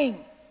I'm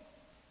saying?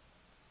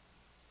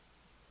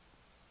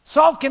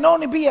 Salt can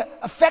only be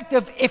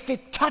effective if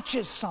it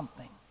touches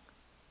something.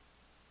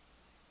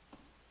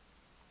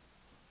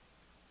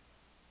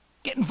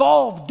 Get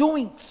involved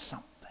doing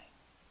something.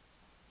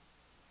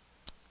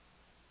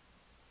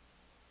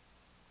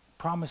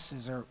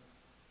 Promises are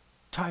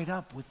tied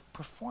up with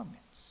performance.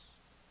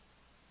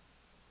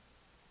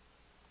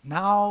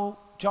 Now,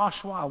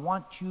 Joshua, I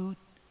want you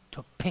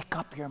to pick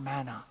up your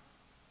manna.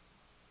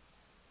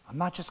 I'm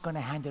not just going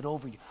to hand it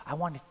over to you. I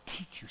want to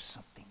teach you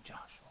something,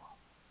 Joshua.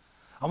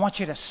 I want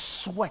you to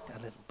sweat a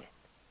little bit.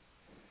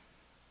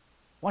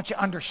 I want you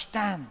to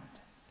understand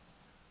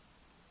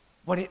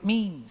what it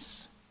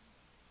means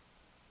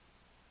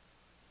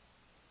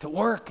to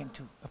work and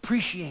to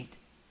appreciate.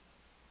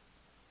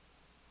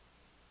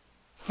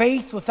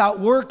 Faith without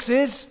works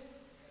is,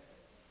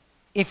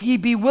 if ye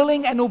be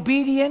willing and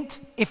obedient,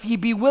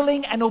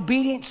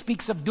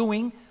 speaks of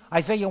doing,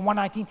 Isaiah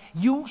 1:19,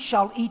 you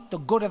shall eat the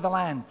good of the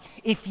land.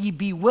 If ye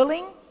be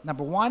willing,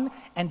 number one,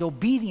 and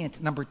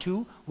obedient, number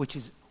two, which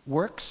is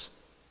works,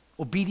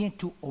 obedient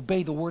to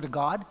obey the word of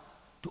God,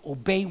 to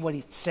obey what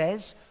it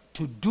says,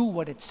 to do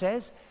what it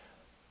says.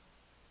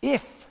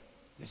 If,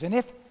 there's an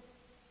if,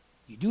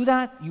 you do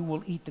that, you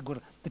will eat the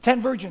good. The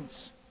 10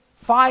 virgins,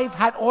 5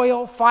 had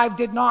oil, 5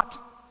 did not.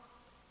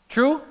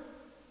 True?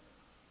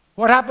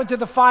 What happened to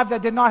the 5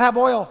 that did not have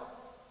oil?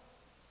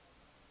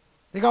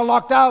 They got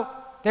locked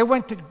out. They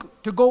went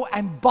to go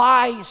and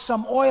buy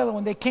some oil, and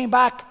when they came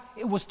back,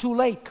 it was too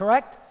late,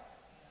 correct?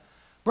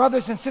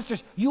 Brothers and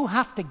sisters, you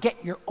have to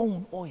get your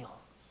own oil.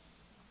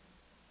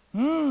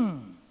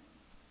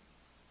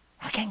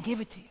 I can't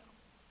give it to you.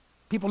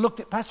 People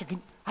looked at Pastor,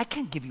 I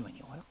can't give you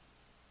any oil.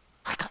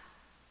 I got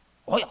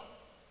oil. You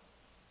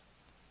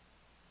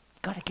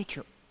got to get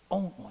your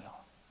own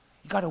oil.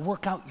 You got to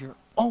work out your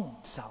own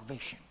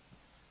salvation.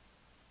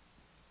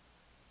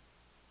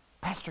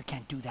 Pastor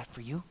can't do that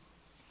for you.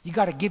 You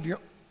got to give your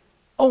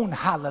own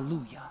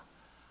hallelujah.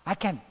 I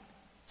can't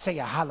say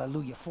a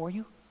hallelujah for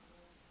you.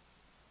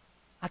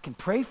 I can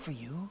pray for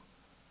you.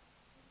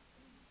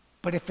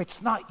 But if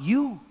it's not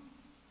you,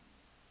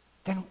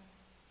 then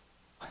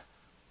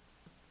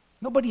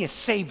nobody is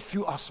saved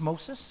through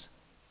osmosis.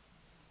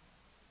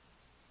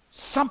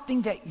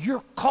 Something that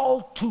you're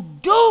called to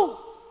do.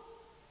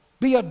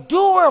 Be a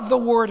doer of the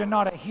word and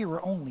not a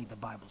hearer only, the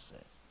Bible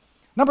says.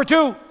 Number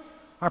 2,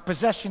 our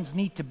possessions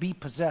need to be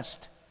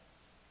possessed.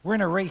 We're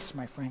in a race,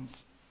 my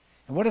friends.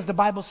 And what does the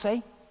Bible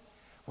say?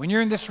 When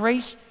you're in this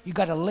race, you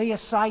got to lay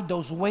aside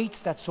those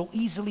weights that so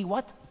easily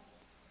what?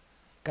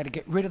 Got to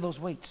get rid of those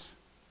weights.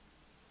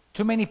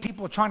 Too many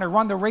people are trying to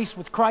run the race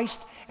with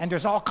Christ, and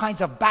there's all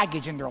kinds of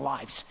baggage in their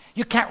lives.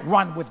 You can't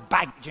run with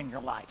baggage in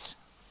your lives.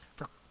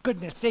 For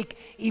goodness sake,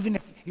 even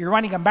if you're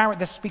running a marathon,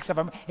 this speaks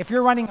of if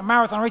you're running a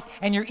marathon race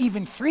and you're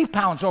even 3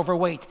 pounds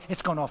overweight,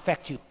 it's going to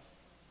affect you.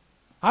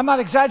 I'm not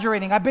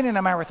exaggerating. I've been in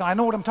a marathon. I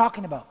know what I'm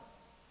talking about.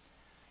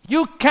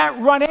 You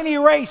can't run any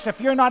race if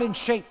you're not in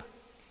shape.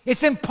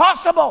 It's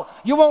impossible.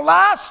 You won't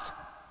last.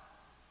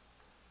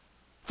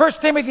 1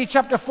 Timothy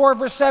chapter 4,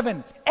 verse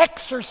 7.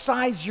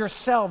 Exercise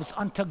yourselves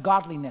unto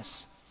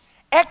godliness.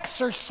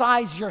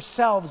 Exercise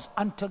yourselves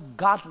unto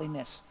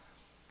godliness.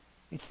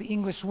 It's the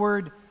English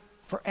word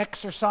for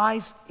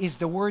exercise is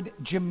the word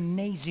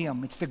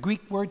gymnasium. It's the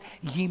Greek word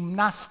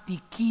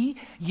gymnastiki.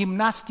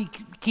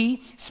 Gymnastiki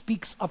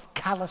speaks of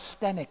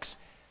calisthenics,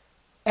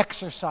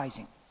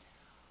 exercising.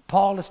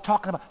 Paul is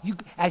talking about,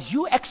 as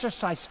you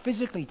exercise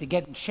physically to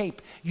get in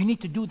shape, you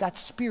need to do that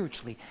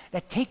spiritually.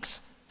 That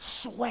takes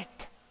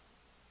sweat.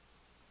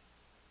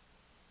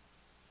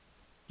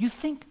 You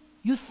think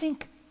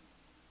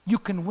you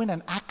can win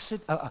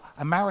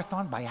a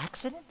marathon by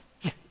accident?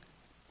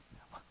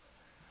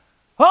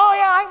 Oh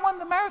yeah, I won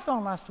the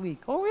marathon last week.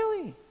 Oh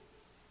really?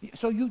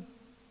 So you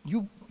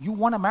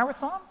won a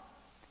marathon?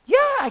 Yeah,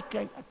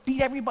 I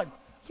beat everybody.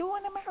 You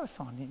won a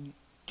marathon, and you,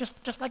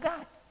 just like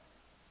that.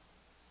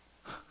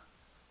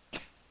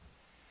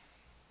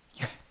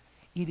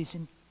 It is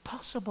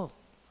impossible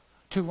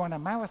to run a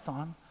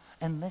marathon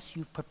unless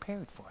you've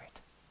prepared for it.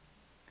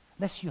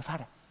 Unless you've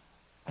had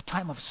a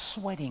time of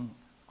sweating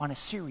on a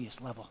serious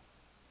level.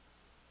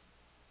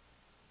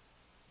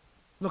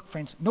 Look,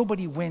 friends,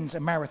 nobody wins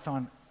a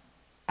marathon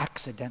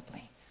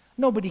accidentally.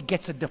 Nobody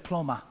gets a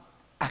diploma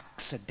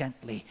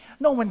accidentally.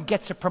 No one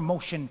gets a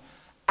promotion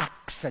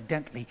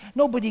accidentally.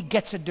 Nobody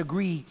gets a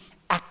degree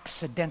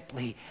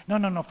accidentally.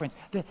 No, friends.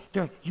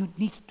 You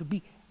need to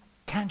be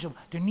tangible.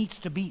 There needs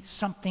to be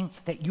something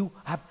that you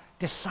have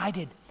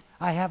decided.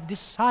 I have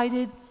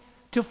decided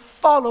to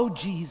follow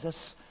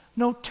Jesus.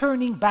 No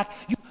turning back.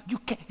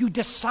 You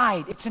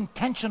decide. It's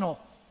intentional.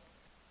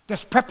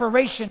 There's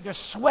preparation. There's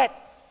sweat.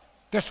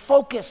 There's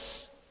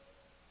focus.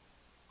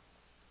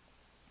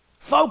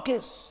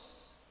 Focus.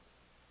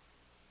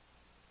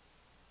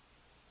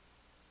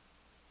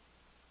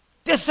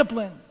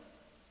 Discipline.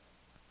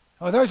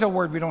 Oh, there's a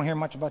word we don't hear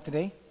much about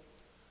today.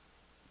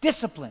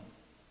 Discipline.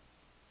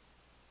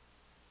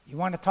 You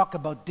want to talk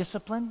about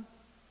discipline?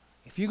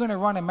 If you're going to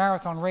run a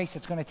marathon race,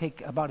 it's going to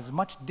take about as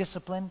much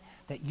discipline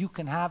that you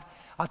can have.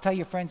 I'll tell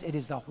you, friends, it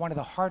is one of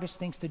the hardest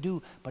things to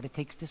do, but it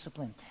takes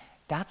discipline.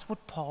 That's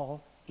what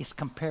Paul is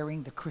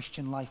comparing the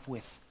Christian life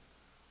with,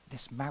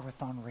 this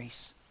marathon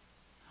race.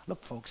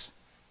 Look, folks,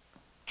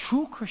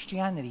 true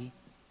Christianity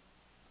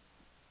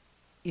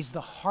is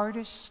the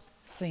hardest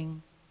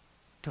thing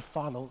to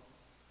follow,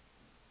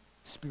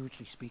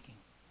 spiritually speaking.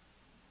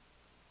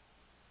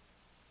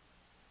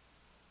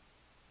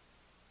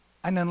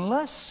 And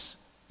unless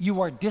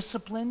you are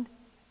disciplined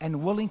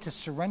and willing to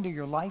surrender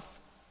your life,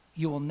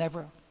 you will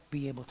never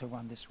be able to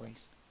run this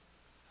race.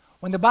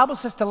 When the Bible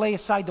says to lay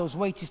aside those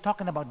weights, he's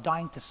talking about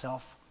dying to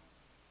self.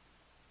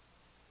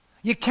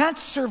 You can't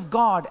serve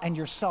God and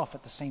yourself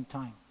at the same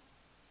time.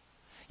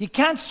 You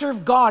can't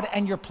serve God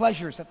and your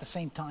pleasures at the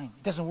same time.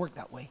 It doesn't work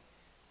that way.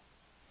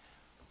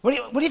 What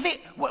do you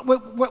think?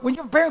 When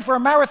you're preparing for a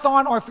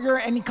marathon or if you're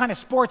in any kind of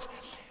sports,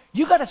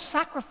 you got to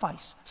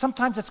sacrifice.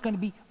 Sometimes it's going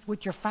to be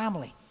with your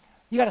family.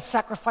 You got to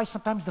sacrifice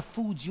sometimes the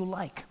foods you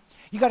like.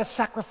 You got to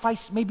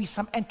sacrifice maybe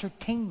some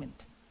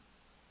entertainment.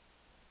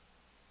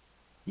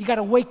 You got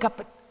to wake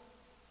up at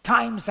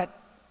times at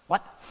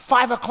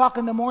 5 o'clock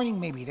in the morning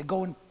maybe to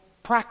go and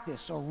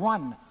practice or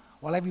run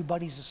while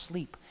everybody's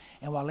asleep.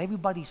 And while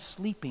everybody's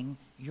sleeping,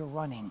 you're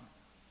running.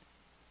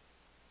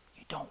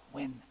 You don't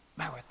win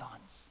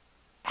marathons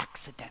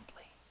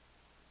accidentally.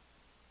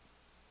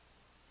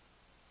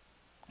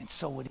 And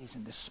so it is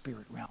in the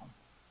spirit realm.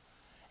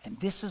 And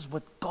this is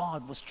what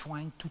God was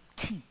trying to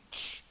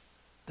teach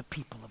the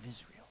people of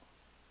Israel.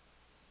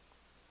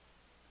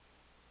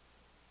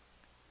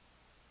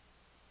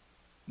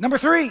 Number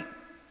 3,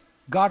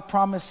 God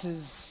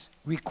promises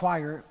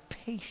require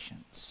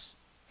patience.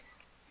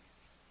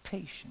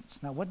 Patience.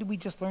 Now, what did we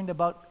just learn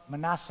about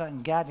Manasseh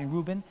and Gad and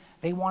Reuben?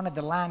 They wanted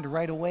the land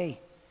right away.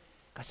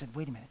 God said,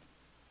 wait a minute.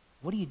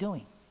 What are you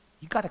doing?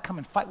 You got to come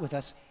and fight with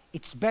us.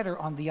 It's better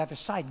on the other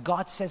side.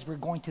 God says we're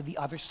going to the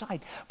other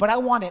side. But I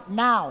want it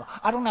now.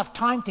 I don't have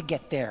time to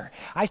get there.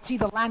 I see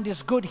the land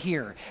is good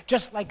here.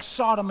 Just like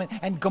Sodom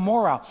and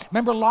Gomorrah.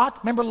 Remember Lot?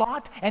 Remember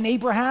Lot and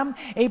Abraham?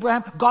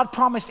 God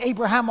promised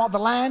Abraham all the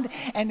land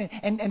and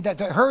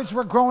the herds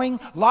were growing.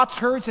 Lot's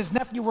herds, his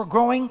nephew, were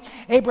growing.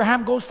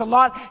 Abraham goes to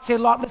Lot. Say,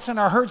 Lot, listen,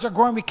 our herds are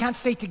growing. We can't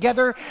stay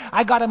together.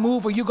 I got to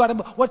move or you got to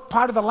move. What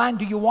part of the land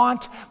do you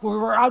want? We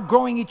were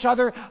outgrowing each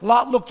other.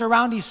 Lot looked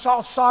around. He saw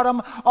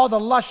Sodom, all the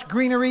lush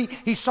greenery.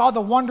 He saw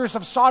the wonders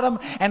of Sodom,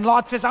 and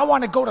Lot says, I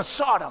want to go to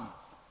Sodom.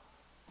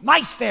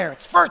 Nice there.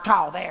 It's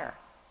fertile there.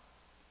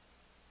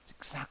 It's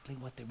exactly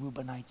what the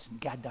Reubenites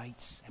and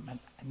Gadites and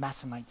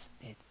Manassites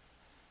did.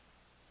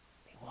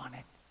 They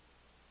wanted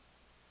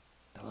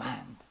the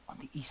land on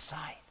the east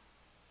side.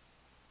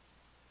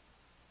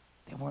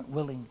 They weren't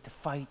willing to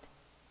fight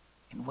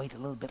and wait a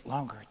little bit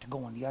longer to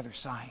go on the other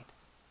side.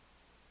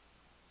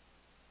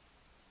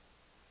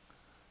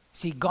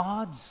 See,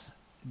 God's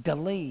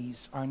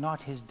delays are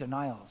not his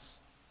denials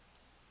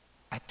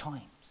at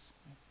times.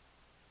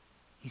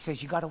 He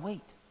says, you got to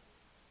wait.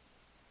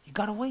 You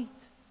got to wait.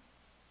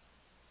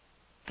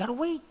 You got to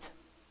wait.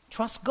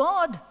 Trust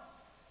God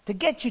to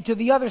get you to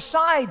the other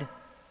side.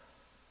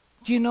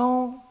 Do you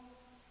know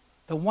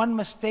the one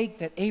mistake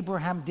that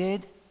Abraham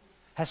did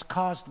has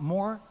caused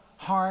more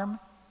harm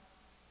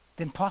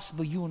than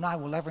possibly you and I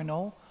will ever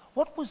know?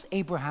 What was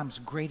Abraham's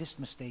greatest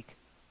mistake?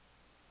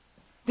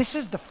 This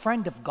is the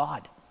friend of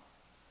God.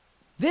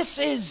 This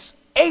is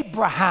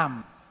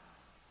Abraham,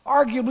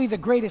 arguably the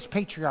greatest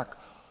patriarch.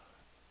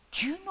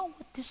 Do you know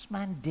what this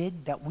man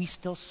did that we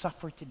still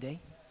suffer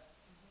today?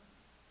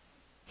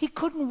 He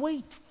couldn't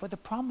wait for the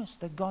promise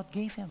that God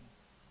gave him.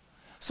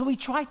 So he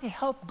tried to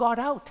help God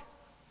out.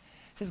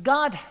 He says,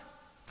 God,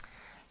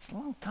 it's a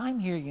long time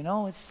here, you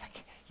know. It's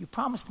like you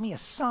promised me a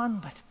son,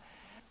 but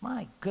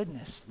my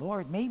goodness,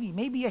 Lord,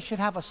 maybe I should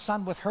have a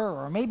son with her,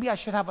 or maybe I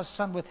should have a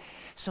son with...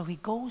 So he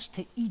goes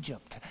to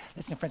Egypt.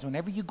 Listen, friends,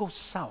 whenever you go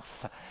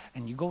south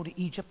and you go to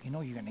Egypt, you know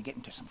you're going to get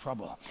into some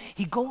trouble.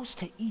 He goes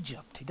to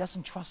Egypt. He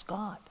doesn't trust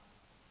God.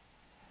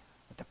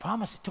 But the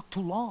promise, it took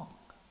too long.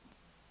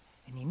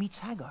 And he meets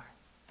Hagar.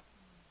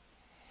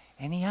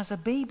 And he has a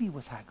baby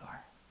with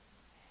Hagar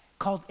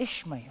called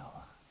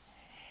Ishmael.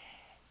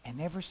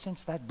 And ever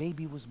since that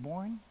baby was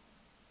born,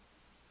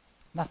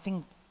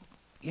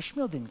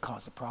 Ishmael didn't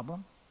cause a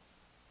problem.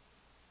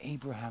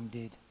 Abraham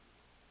did.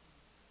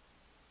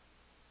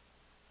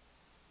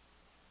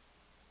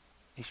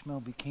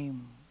 Ishmael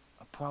became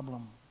a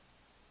problem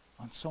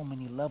on so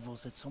many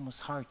levels it's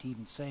almost hard to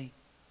even say.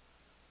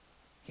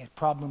 He had a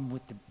problem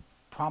with the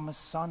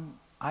promised son,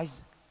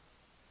 Isaac.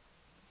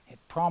 He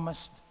had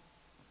promised.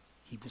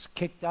 He was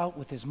kicked out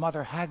with his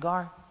mother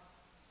Hagar.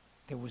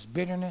 There was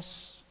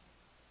bitterness.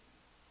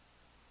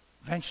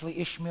 Eventually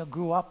Ishmael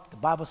grew up. The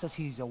Bible says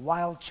he's a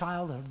wild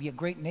child. He'll be a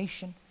great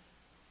nation.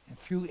 And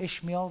through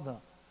Ishmael, the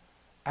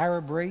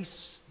Arab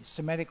race, the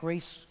Semitic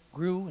race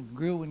grew and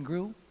grew and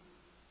grew.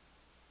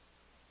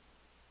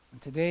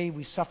 And today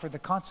we suffer the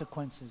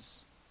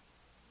consequences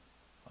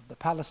of the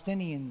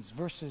Palestinians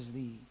versus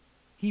the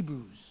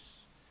Hebrews.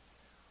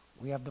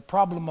 We have the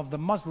problem of the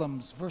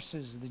Muslims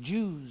versus the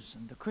Jews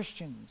and the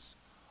Christians,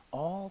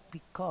 all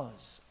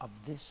because of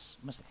this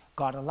mistake.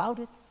 God allowed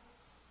it.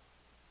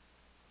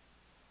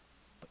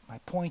 But my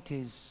point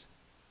is,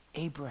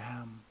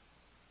 Abraham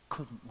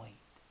couldn't wait.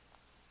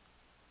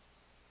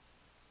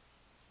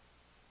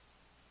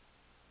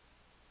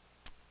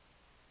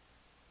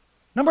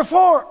 Number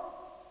 4.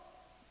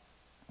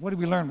 What did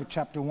we learn with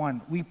chapter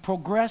 1? We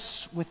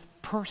progress with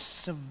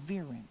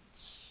perseverance.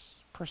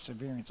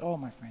 Perseverance, oh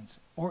my friends,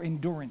 or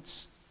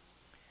endurance.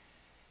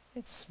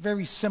 It's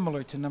very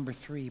similar to number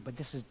 3, but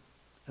this is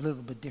a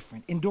little bit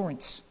different.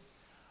 Endurance.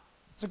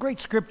 It's a great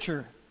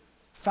scripture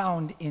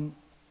found in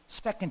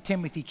 2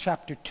 Timothy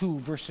chapter 2,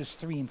 verses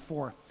 3 and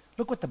 4.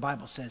 Look what the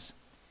Bible says.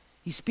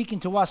 He's speaking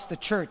to us, the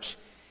church,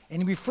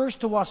 and he refers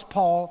to us,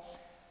 Paul,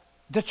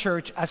 the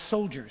church, as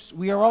soldiers.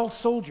 We are all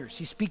soldiers.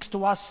 He speaks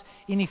to us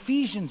in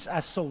Ephesians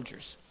as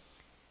soldiers.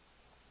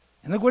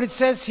 And look what it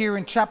says here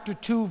in chapter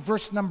 2,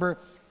 verse number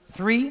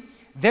 3.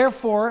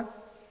 Therefore,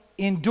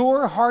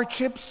 endure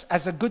hardships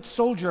as a good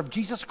soldier of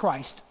Jesus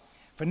Christ.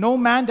 For no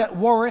man that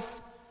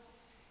warreth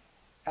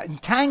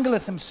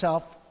entangleth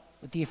himself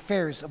with the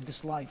affairs of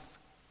this life,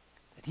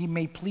 that he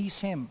may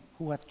please him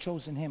who hath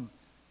chosen him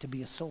to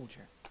be a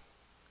soldier.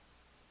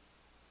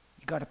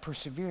 You got to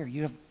persevere.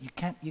 You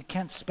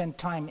can't spend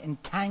time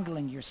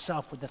entangling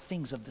yourself with the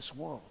things of this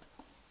world.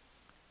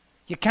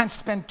 You can't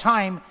spend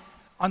time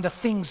on the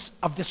things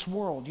of this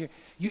world.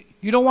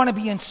 You don't want to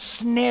be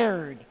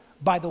ensnared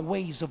by the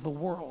ways of the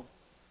world.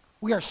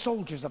 We are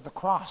soldiers of the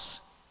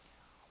cross.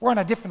 We're on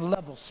a different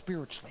level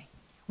spiritually.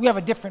 We have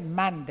a different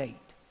mandate.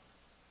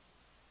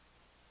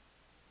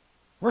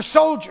 We're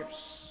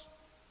soldiers.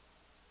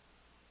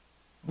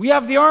 We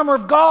have the armor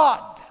of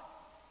God.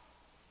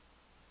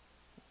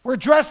 We're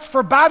dressed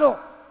for battle,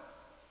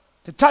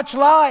 to touch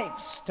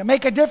lives, to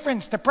make a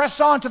difference, to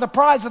press on to the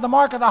prize of the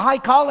mark of the high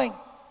calling.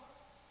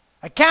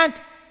 I can't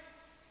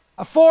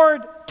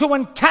afford to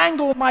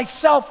entangle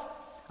myself.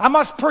 I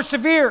must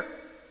persevere.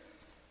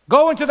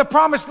 Go into the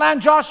promised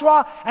land,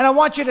 Joshua, and I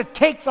want you to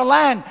take the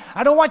land.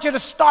 I don't want you to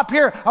stop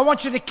here. I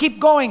want you to keep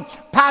going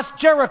past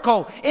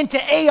Jericho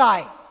into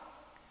Ai.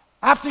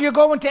 After you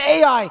go into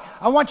Ai,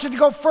 I want you to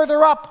go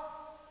further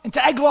up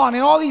into Eglon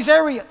and all these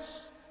areas.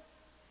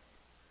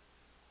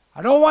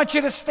 I don't want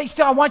you to stay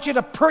still. I want you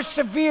to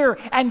persevere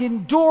and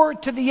endure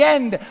to the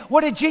end.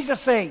 What did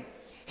Jesus say?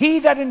 He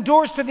that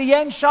endures to the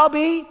end shall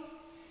be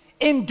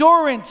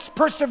endurance,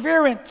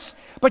 perseverance.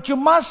 But you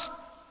must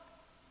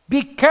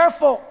be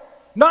careful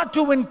not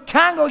to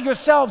entangle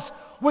yourselves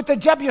with the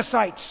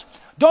Jebusites.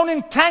 Don't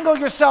entangle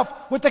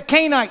yourself with the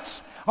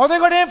Canaanites. Or they're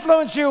going to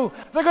influence you.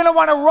 They're going to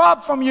want to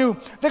rob from you.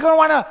 They're going to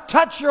want to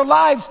touch your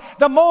lives.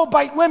 The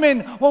Moabite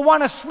women will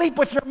want to sleep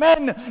with your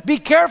men. Be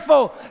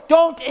careful.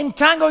 Don't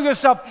entangle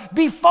yourself.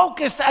 Be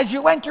focused as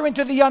you enter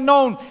into the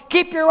unknown.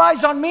 Keep your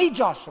eyes on me,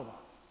 Joshua.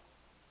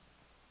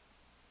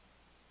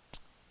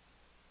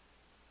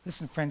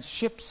 Listen, friends,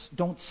 ships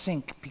don't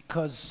sink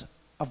because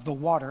of the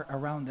water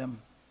around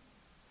them.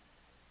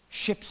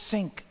 Ships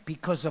sink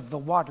because of the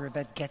water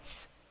that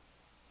gets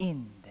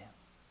in them.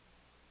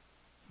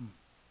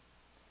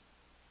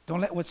 Don't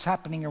let what's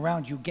happening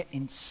around you get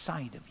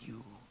inside of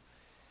you.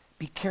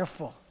 Be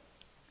careful.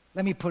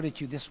 Let me put it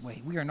to you this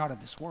way. We are not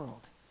of this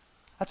world.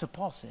 That's what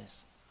Paul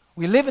says.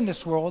 We live in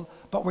this world,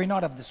 but we're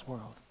not of this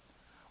world.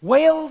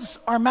 Whales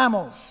are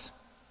mammals.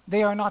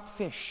 They are not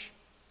fish.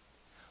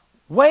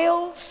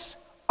 Whales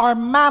are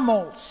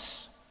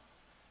mammals.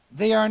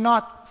 They are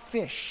not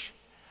fish.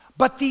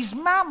 But these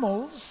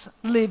mammals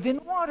live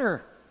in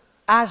water,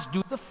 as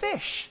do the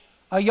fish.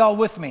 Are y'all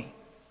with me?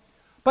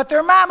 But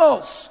they're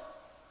mammals.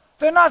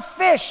 They're not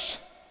fish.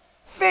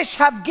 Fish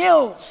have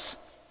gills.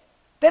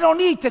 They don't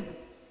need to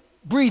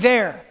breathe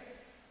air.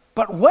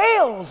 But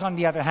whales, on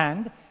the other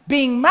hand,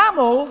 being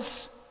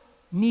mammals,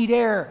 need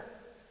air.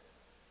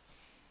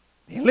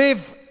 They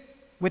live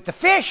with the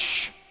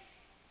fish,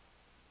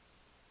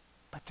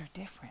 but they're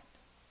different.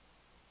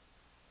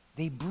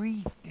 They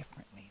breathe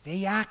differently.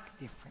 They act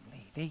differently.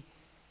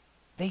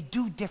 They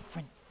do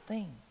different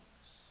things.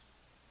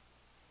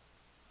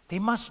 They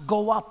must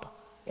go up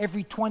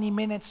every 20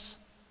 minutes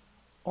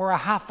or a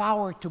half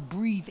hour to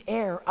breathe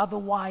air.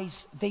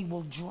 Otherwise, they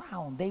will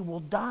drown. They will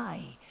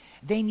die.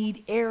 They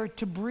need air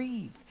to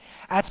breathe.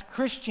 As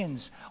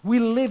Christians, we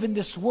live in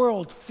this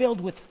world filled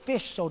with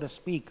fish, so to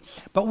speak.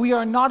 But we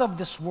are not of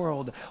this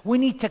world. We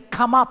need to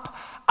come up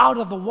out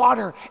of the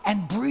water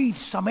and breathe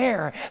some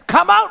air.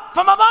 Come out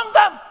from among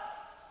them.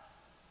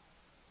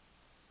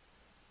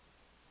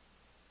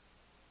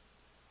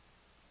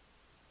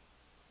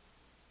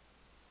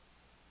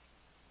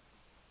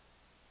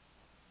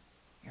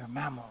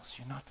 mammals.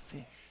 You're not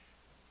fish.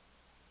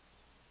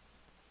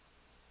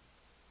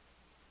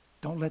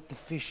 Don't let the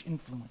fish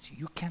influence you.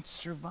 You can't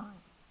survive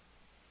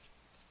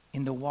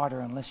in the water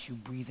unless you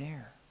breathe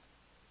air.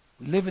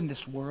 We live in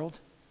this world,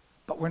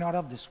 but we're not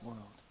of this world.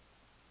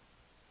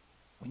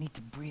 We need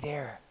to breathe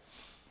air.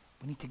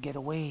 We need to get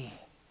away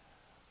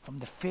from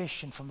the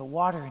fish and from the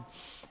water and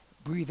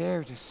breathe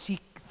air to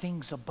seek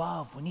things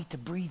above. We need to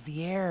breathe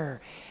the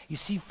air. You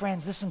see,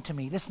 friends, listen to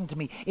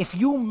me. If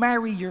you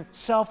marry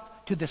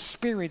yourself to the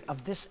spirit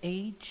of this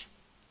age,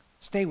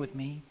 stay with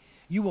me,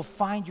 you will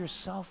find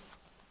yourself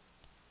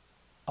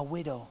a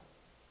widow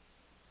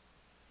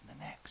in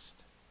the next.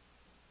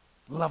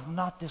 Love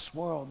not this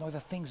world, nor the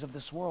things of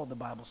this world, the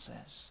Bible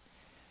says.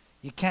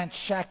 You can't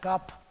shack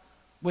up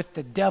with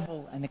the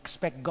devil and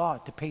expect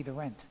God to pay the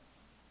rent.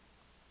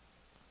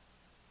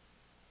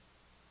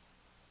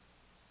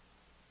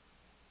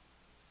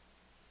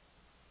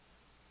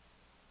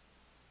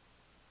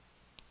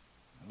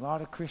 A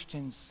lot of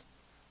Christians,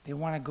 they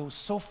want to go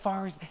so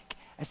far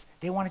as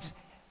they want to just,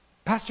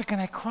 Pastor, can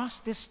I cross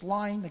this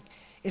line? Like,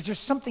 is there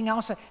something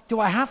else? Do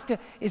I have to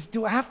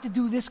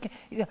do this?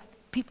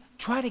 People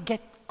try to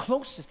get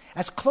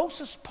as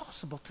close as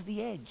possible to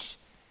the edge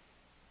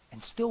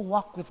and still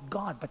walk with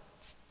God. But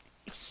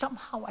if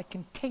somehow I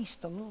can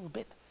taste a little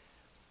bit,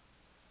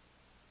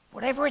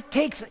 whatever it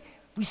takes,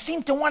 we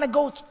seem to want to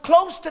go as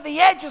close to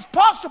the edge as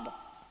possible.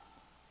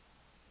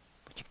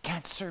 But you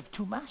can't serve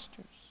two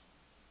masters.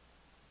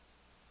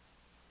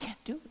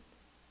 Can't do it.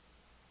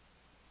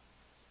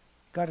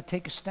 Got to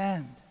take a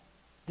stand.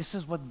 This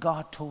is what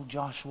God told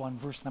Joshua in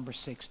verse number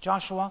 6.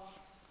 Joshua,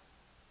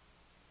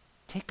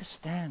 take a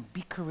stand.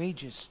 Be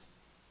courageous.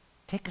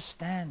 Take a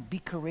stand. Be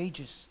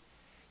courageous.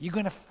 You're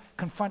going to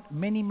confront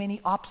many, many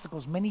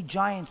obstacles, many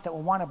giants that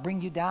will want to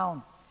bring you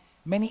down,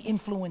 many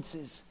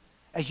influences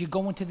as you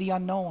go into the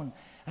unknown.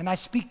 And I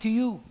speak to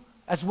you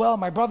as well,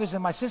 my brothers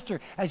and my sister,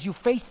 as you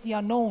face the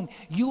unknown,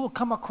 you will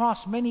come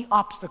across many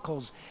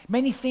obstacles,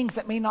 many things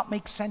that may not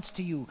make sense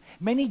to you.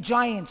 Many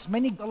giants,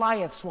 many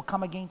Goliaths will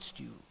come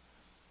against you.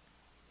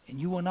 And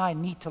you and I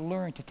need to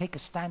learn to take a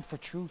stand for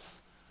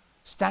truth,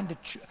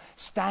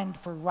 stand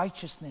for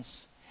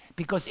righteousness.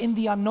 Because in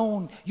the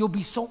unknown, you'll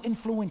be so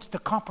influenced to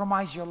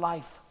compromise your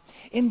life.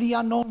 In the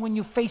unknown, when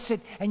you face it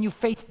and you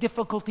face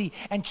difficulty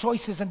and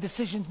choices and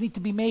decisions need to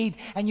be made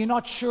and you're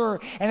not sure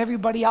and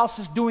everybody else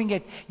is doing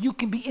it, you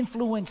can be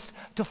influenced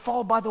to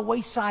fall by the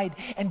wayside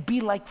and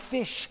be like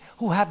fish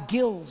who have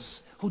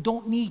gills, who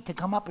don't need to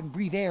come up and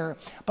breathe air.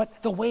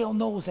 But the whale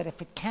knows that if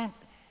it can't,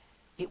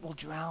 it will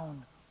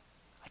drown.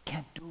 I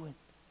can't do it.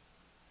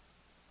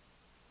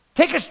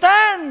 Take a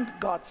stand,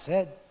 God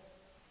said.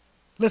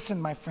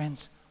 Listen, my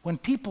friends, when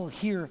people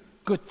hear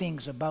good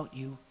things about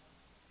you,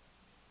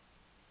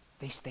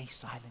 they stay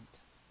silent.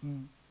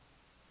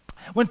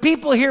 When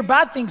people hear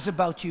bad things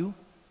about you,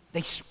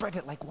 they spread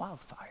it like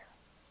wildfire.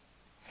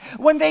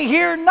 When they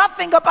hear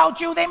nothing about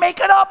you, they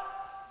make it up.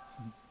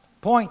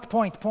 Point.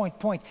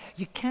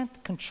 You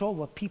can't control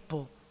what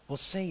people will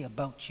say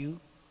about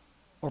you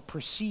or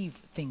perceive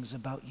things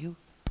about you.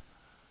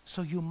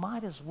 So you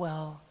might as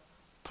well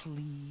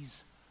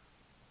please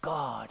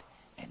God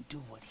and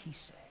do what He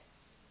says.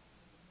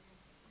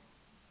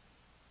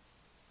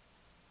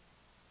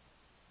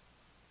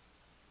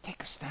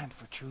 Take a stand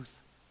for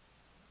truth,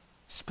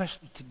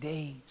 especially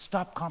today.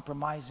 Stop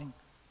compromising.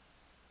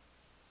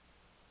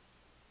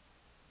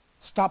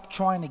 Stop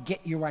trying to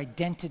get your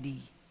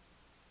identity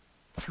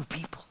through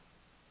people.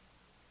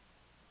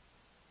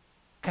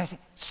 Can I say,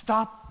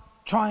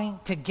 stop trying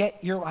to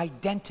get your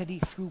identity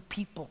through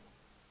people.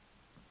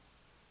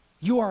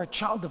 You are a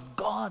child of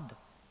God,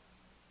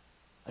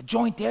 a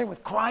joint heir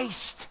with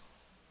Christ.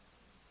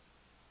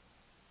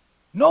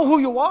 Know who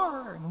you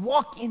are and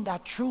walk in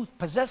that truth.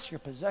 Possess your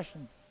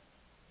possession.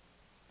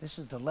 This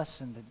is the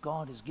lesson that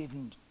God is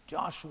giving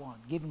Joshua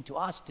and giving to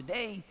us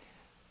today.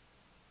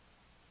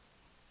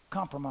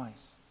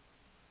 Compromise.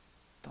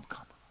 Don't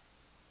compromise.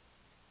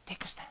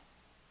 Take a stand.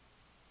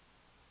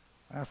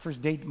 When I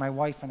first dated my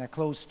wife, and I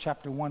closed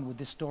chapter 1 with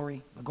this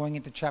story, we're going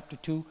into chapter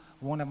 2.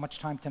 We won't have much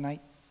time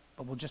tonight,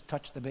 but we'll just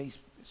touch the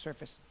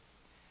surface.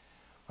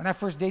 When I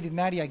first dated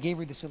Nadia, I gave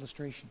her this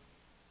illustration.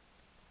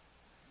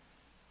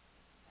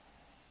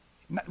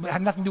 It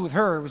had nothing to do with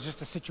her. It was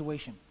just a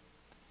situation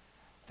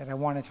that I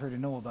wanted her to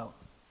know about.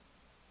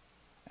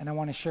 And I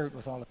want to share it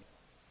with all of you.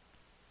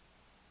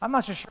 I'm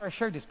not so sure I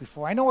shared this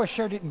before. I know I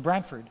shared it in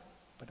Brantford,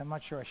 but I'm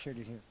not sure I shared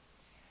it here.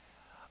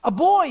 A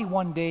boy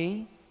one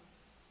day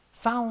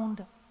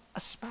found a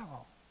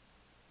sparrow.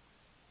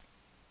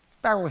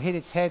 Sparrow hit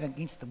its head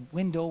against the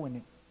window and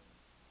it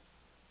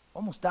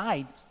almost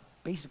died,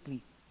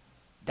 basically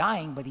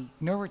dying, but he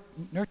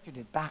nurtured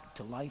it back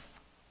to life.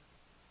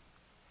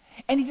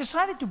 And he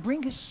decided to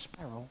bring his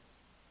sparrow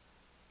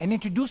and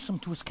introduce him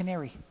to his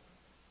canary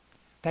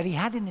that he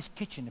had in his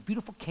kitchen, a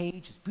beautiful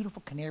cage, this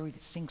beautiful canary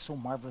that sings so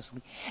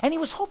marvelously. And he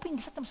was hoping,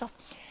 he said to himself,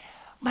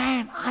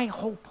 man, I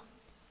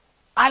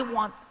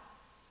want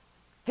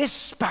this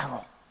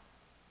sparrow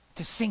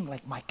to sing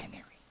like my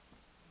canary.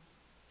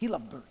 He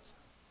loved birds.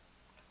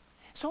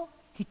 So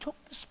he took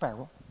the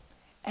sparrow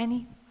and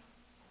he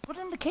put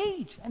it in the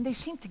cage, and they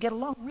seemed to get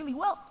along really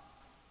well.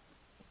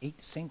 Ate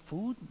the same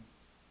food, and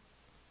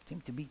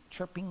seemed to be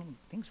chirping, and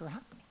things were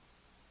happening.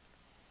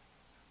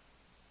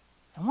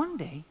 And one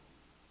day,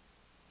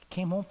 he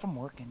came home from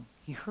work and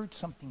he heard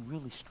something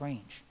really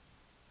strange.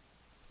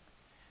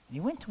 And he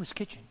went to his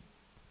kitchen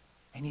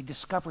and he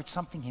discovered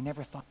something he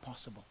never thought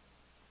possible.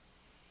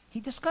 He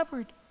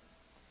discovered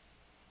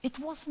it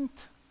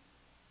wasn't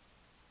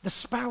the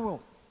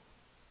sparrow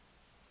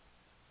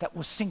that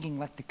was singing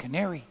like the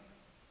canary,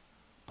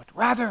 but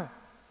rather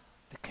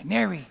the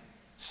canary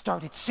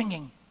started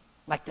singing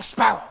like the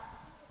sparrow.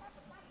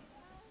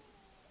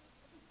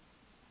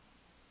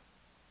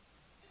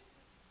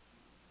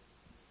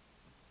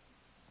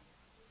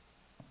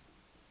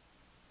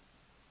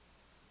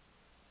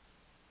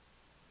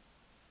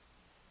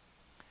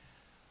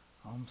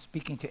 I'm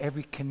speaking to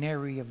every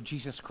canary of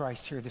Jesus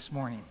Christ here this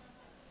morning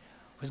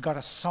who's got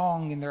a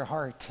song in their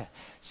heart.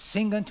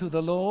 Sing unto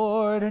the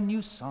Lord a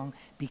new song.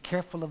 Be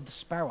careful of the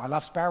sparrow. I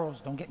love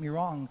sparrows, don't get me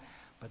wrong,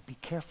 but be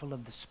careful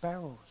of the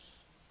sparrows.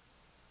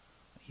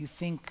 You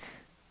think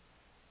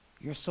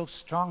you're so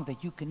strong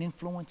that you can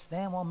influence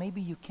them. Well,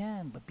 maybe you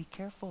can, but be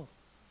careful,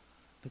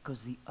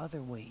 because the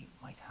other way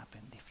might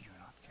happen if you're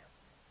not careful.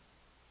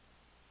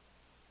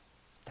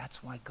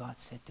 That's why God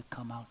said to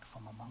come out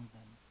from among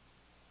them.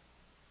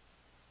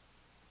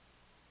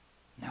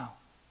 Now,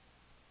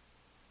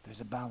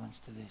 there's a balance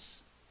to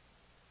this,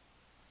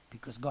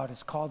 because God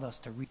has called us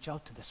to reach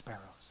out to the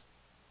sparrows.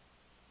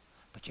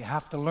 But you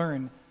have to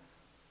learn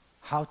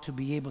how to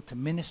be able to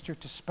minister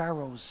to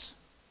sparrows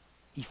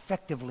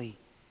effectively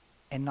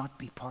and not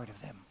be part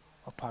of them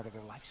or part of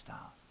their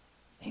lifestyle.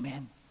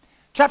 Amen.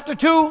 Chapter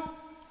 2.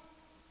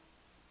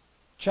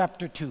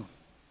 Chapter 2.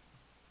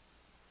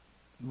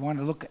 We want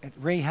to look at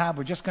Rahab.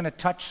 We're just going to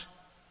touch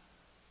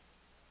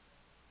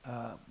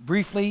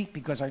briefly,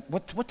 because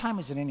what time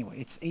is it anyway?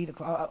 It's 8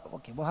 o'clock.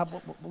 Okay, we'll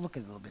look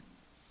at it a little bit.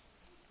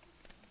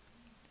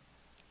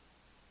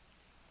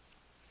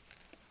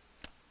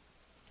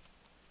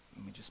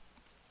 Let me just.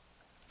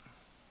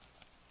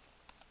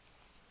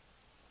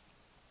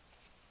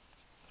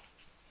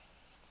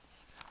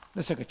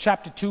 Let's look at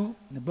chapter 2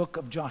 in the book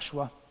of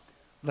Joshua.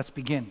 Let's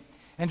begin.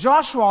 And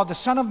Joshua, the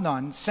son of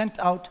Nun, sent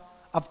out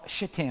of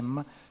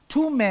Shittim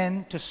 2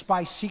 men to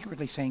spy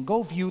secretly, saying,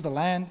 Go view the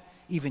land,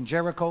 even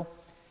Jericho.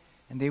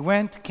 And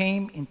they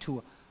came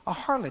into a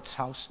harlot's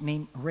house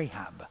named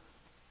Rahab,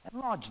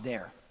 and lodged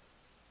there.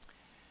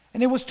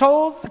 And it was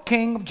told the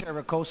king of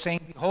Jericho,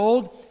 saying,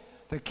 Behold,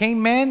 there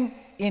came men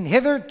in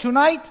hither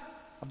tonight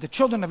of the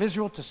children of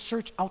Israel to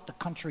search out the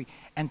country.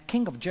 And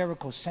king of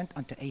Jericho sent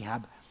unto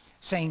Ahab,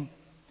 saying,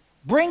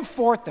 Bring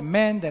forth the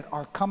men that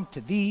are come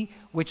to thee,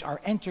 which are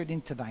entered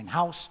into thine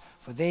house,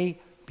 for they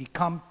be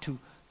come to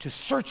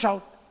search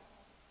out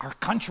our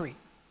country.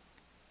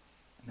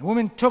 And the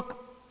woman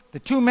took the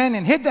 2 men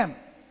and hid them.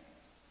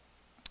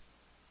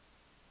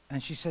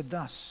 And she said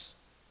thus,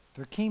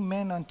 There came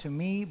men unto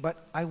me,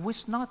 but I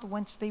wist not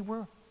whence they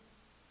were.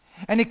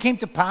 And it came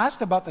to pass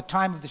about the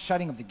time of the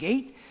shutting of the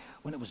gate,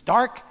 when it was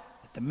dark,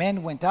 that the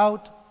men went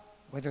out.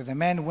 Whither the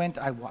men went,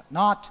 I wot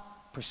not.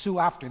 Pursue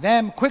after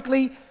them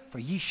quickly, for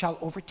ye shall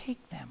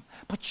overtake them.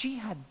 But she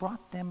had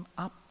brought them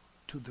up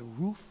to the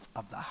roof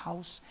of the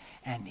house,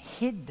 and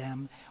hid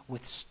them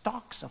with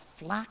stalks of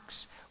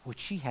flax, which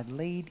she had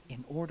laid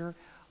in order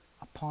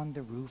upon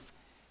the roof.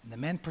 And the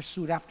men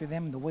pursued after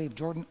them in the way of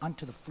Jordan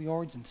unto the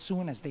fjords, and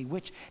soon as they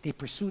which they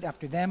pursued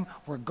after them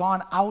were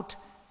gone out,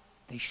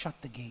 they shut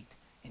the gate.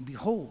 And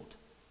behold,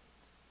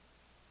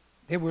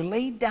 they were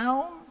laid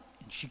down,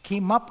 and she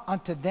came up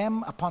unto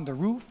them upon the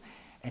roof,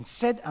 and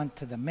said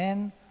unto the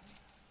men,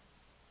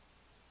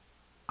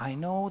 I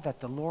know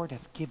that the Lord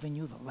hath given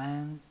you the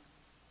land,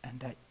 and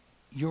that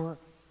your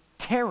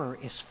terror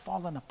is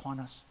fallen upon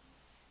us,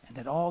 and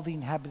that all the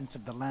inhabitants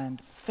of the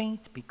land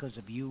faint because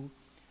of you.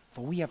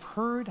 For we have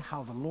heard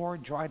how the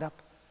Lord dried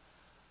up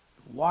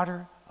the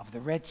water of the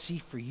Red Sea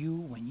for you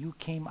when you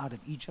came out of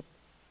Egypt,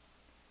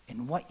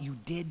 and what you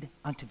did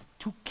unto the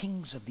 2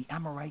 kings of the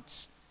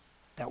Amorites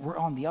that were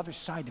on the other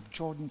side of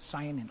Jordan,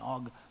 Sihon and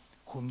Og,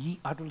 whom ye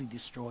utterly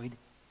destroyed.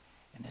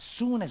 And as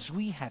soon as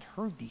we had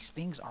heard these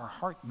things, our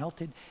heart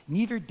melted,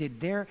 neither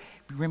did there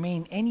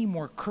remain any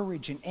more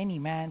courage in any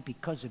man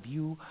because of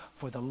you.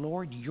 For the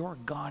Lord your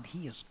God,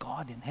 he is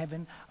God in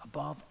heaven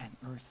above and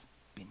earth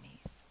beneath.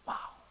 Wow.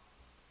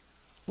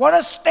 What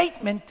a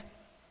statement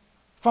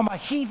from a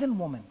heathen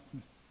woman.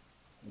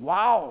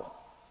 Wow.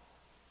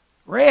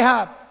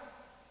 Rahab.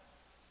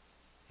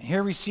 And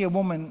here we see a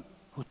woman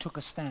who took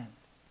a stand.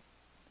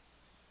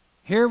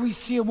 Here we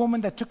see a woman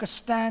that took a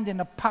stand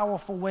in a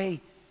powerful way.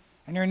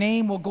 And her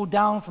name will go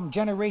down from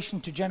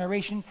generation to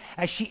generation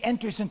as she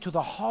enters into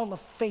the hall of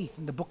faith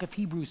in the book of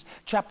Hebrews,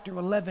 chapter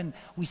 11.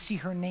 We see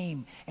her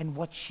name and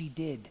what she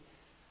did.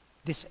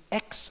 This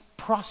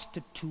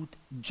ex-prostitute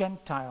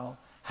Gentile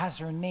has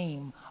her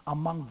name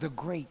among the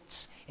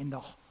greats in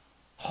the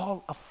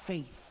hall of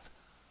faith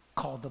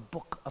called the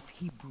book of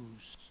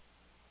Hebrews,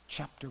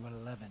 chapter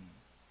 11,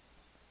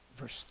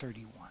 verse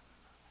 31.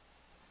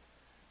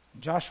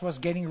 Joshua's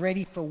getting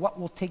ready for what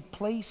will take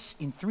place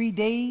in 3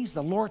 days.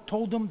 The Lord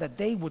told them that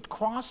they would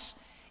cross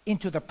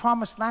into the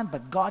promised land,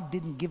 but God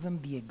didn't give them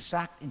the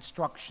exact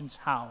instructions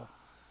how.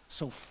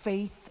 So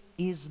faith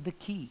is the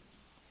key.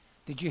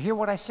 Did you hear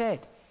what I said?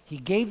 He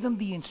gave them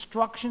the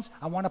instructions.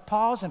 I want to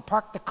pause and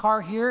park the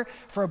car here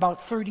for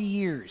about 30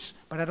 years,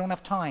 but I don't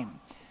have time.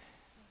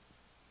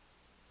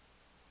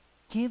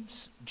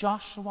 Gives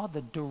Joshua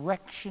the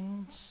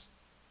directions,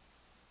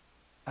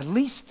 at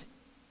least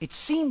it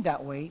seemed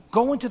that way,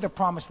 go into the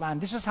promised land.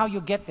 This is how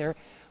you'll get there,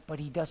 but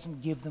he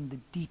doesn't give them the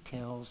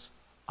details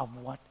of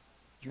what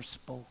you're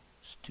supposed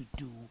to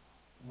do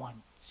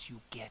once you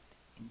get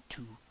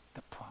into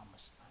the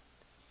promised land.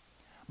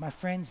 My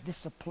friends,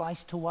 this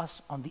applies to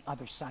us on the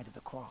other side of the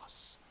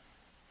cross.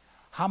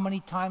 How many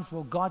times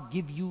will God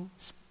give you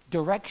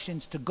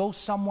directions to go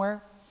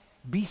somewhere,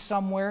 be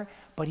somewhere,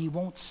 but he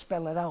won't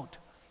spell it out?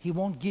 He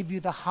won't give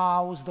you the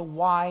hows, the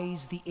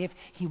whys, the if.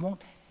 He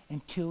won't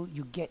until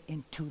you get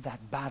into that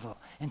battle,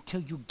 until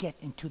you get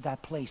into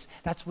that place.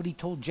 That's what he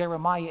told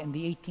Jeremiah in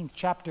the 18th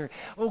chapter.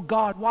 Oh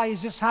God, why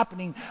is this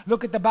happening?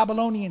 Look at the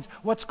Babylonians.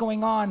 What's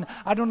going on?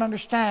 I don't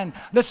understand.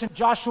 Listen,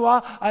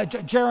 Joshua,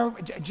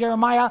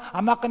 Jeremiah,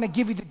 I'm not going to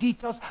give you the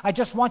details. I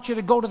just want you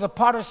to go to the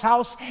potter's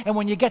house, and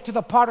when you get to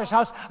the potter's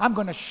house, I'm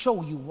going to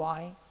show you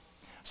why.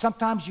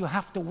 Sometimes you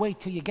have to wait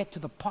till you get to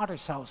the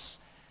potter's house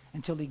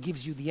until he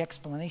gives you the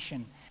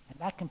explanation. And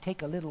that can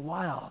take a little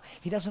while.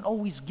 He doesn't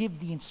always give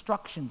the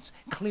instructions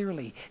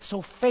clearly.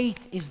 So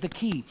faith is the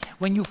key.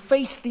 When you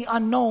face the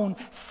unknown,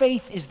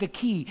 faith is the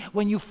key.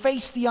 When you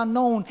face the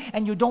unknown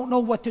and you don't know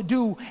what to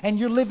do, and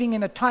you're living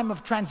in a time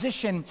of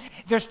transition,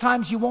 there's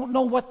times you won't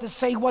know what to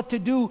say, what to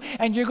do,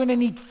 and you're going to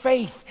need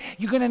faith.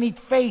 You're going to need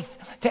faith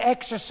to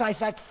exercise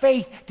that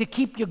faith to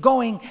keep you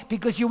going,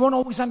 because you won't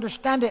always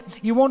understand it.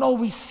 You won't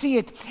always see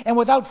it. And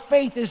without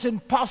faith, it's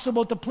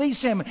impossible to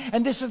please him.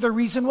 And this is the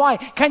reason why.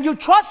 Can you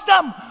trust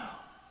him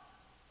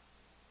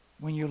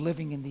when you're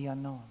living in the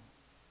unknown?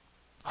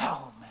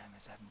 Oh man,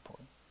 is that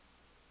important.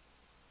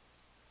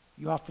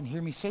 You often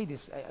hear me say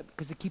this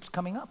because it keeps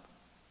coming up.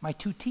 My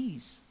 2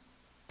 T's.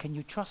 Can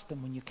you trust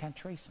him when you can't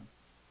trace him?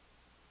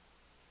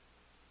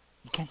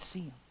 You can't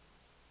see him.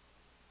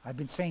 I've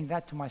been saying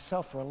that to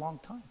myself for a long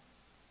time.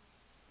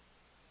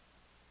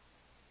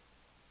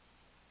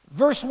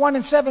 Verse 1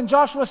 and 7,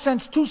 Joshua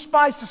sends 2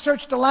 spies to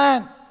search the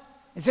land.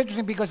 It's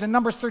interesting because in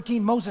Numbers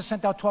 13, Moses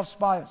sent out 12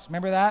 spies.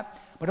 Remember that?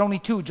 But only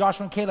 2,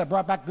 Joshua and Caleb,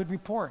 brought back good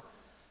report.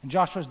 And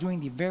Joshua's doing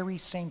the very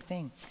same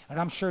thing. And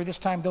I'm sure this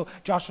time, though,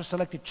 Joshua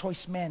selected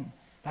choice men.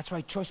 That's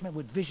right, choice men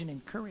with vision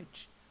and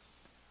courage.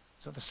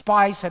 So the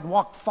spies had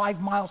walked 5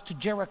 miles to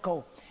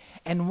Jericho.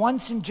 And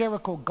once in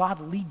Jericho,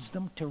 God leads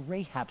them to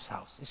Rahab's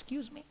house.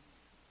 Excuse me?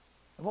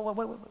 What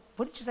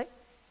did you say?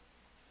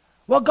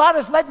 Well, God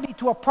has led me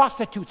to a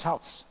prostitute's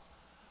house.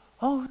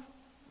 Oh,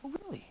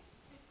 really?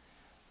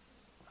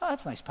 Oh,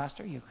 that's nice,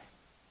 Pastor.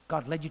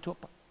 God led you to a...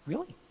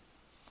 Really?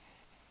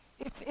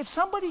 If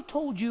somebody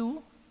told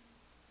you,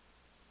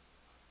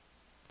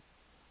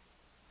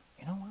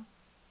 you know what?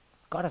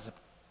 God has a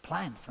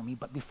plan for me,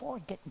 but before I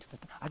get into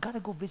I got to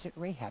go visit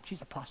Rahab.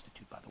 She's a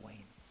prostitute, by the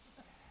way.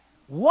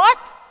 What?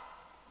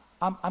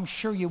 I'm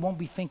sure you won't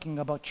be thinking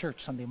about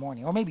church Sunday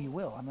morning. Or maybe you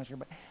will. I'm not sure.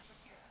 But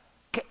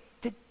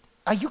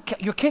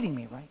you're kidding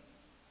me, right?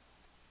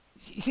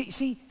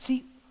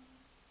 See,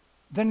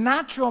 the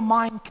natural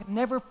mind can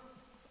never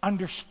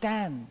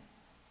understand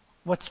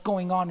what's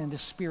going on in the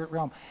spirit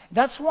realm.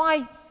 That's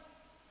why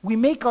we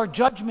make our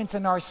judgments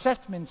and our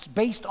assessments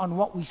based on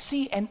what we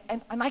see. And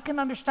I can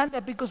understand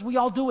that because we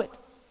all do it.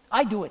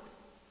 I do it.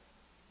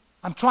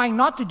 I'm trying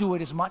not to do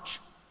it as much.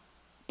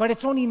 But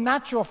it's only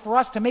natural for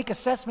us to make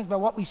assessments by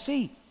what we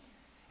see.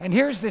 And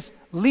here's this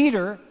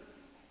leader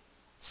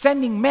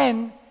sending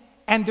men,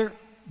 and they're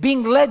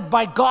being led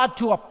by God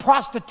to a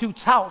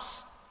prostitute's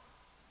house.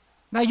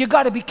 Now you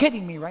got to be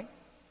kidding me, right?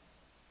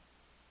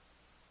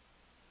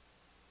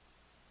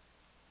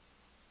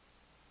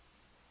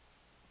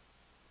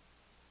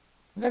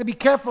 We got to be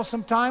careful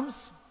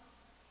sometimes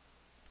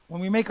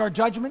when we make our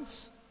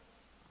judgments.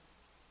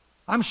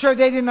 I'm sure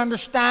they didn't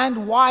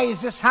understand, why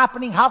is this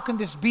happening? How can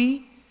this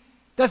be?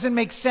 Doesn't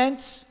make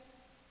sense.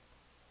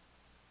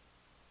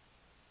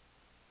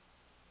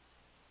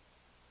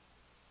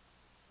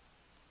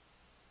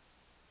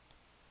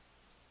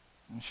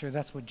 I'm sure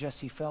that's what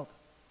Jesse felt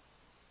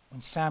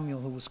when Samuel,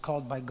 who was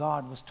called by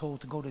God, was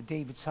told to go to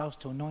David's house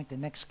to anoint the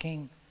next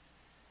king.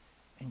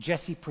 And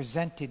Jesse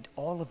presented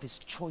all of his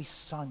choice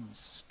sons,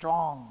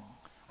 strong,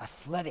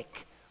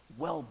 athletic,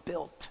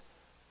 well-built.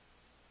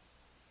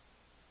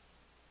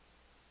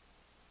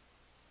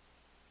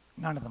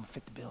 None of them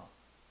fit the bill,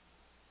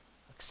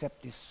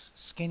 except this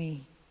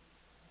skinny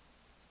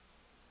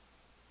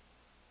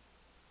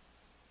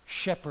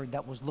shepherd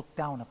that was looked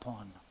down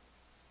upon,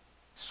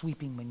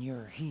 sweeping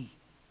manure.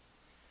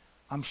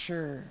 I'm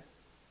sure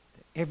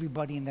that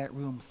everybody in that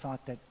room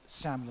thought that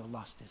Samuel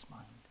lost his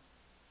mind.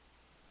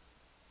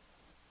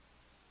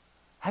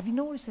 Have you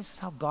noticed this is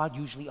how God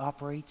usually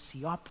operates?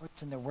 He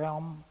operates in the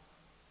realm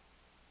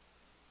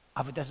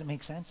of it doesn't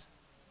make sense.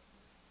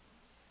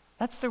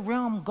 That's the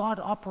realm God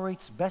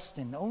operates best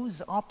in.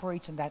 Always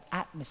operates in that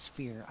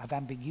atmosphere of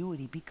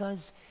ambiguity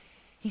because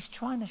He's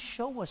trying to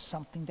show us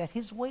something, that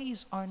His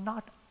ways are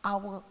not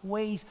our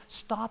ways.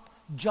 Stop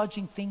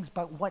judging things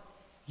by what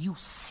you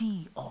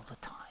see all the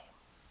time.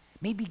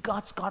 Maybe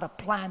God's got a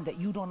plan that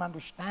you don't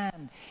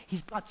understand.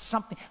 He's got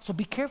something. So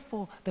be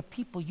careful the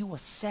people you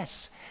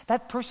assess.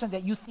 That person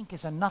that you think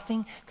is a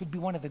nothing could be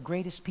one of the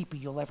greatest people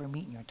you'll ever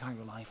meet in your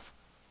entire life.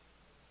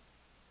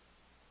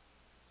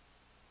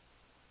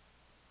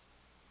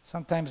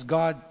 Sometimes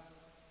God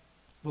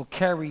will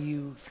carry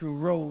you through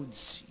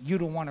roads you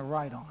don't want to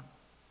ride on.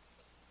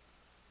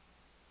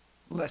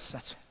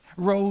 Listen,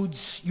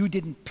 roads you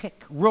didn't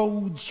pick,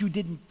 roads you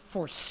didn't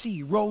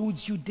foresee,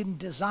 roads you didn't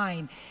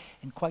design,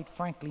 and quite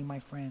frankly, my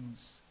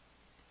friends,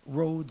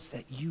 roads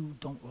that you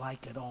don't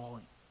like at all,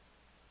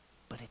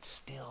 but it's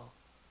still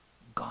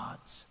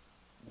God's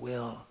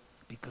will,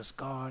 because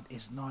God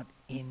is not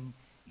in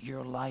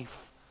your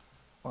life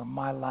or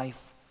my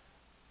life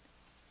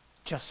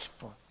just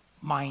for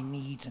my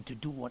needs and to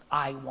do what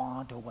I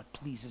want or what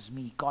pleases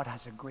me. God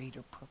has a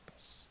greater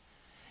purpose.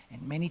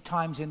 And many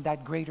times in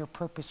that greater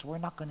purpose, we're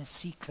not going to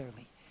see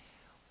clearly.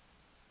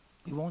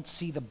 We won't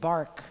see the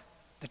bark,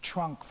 the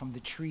trunk from the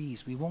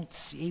trees. We won't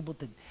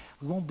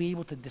be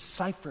able to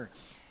decipher.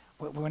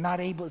 We're not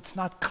able, it's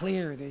not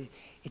clear.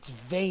 It's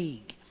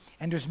vague.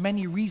 And there's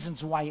many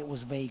reasons why it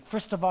was vague.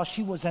 First of all,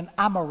 she was an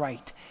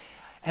Amorite.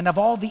 And of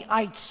all the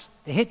ites,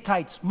 the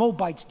Hittites,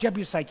 Moabites,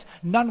 Jebusites,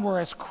 none were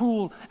as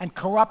cruel and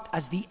corrupt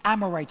as the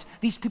Amorites.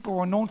 These people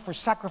were known for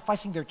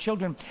sacrificing their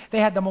children. They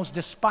had the most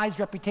despised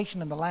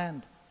reputation in the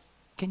land.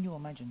 Can you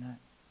imagine that?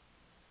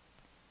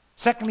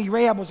 Secondly,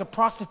 Rahab was a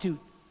prostitute.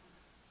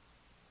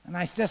 And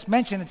I just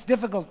mentioned it's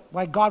difficult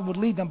why God would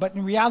lead them, but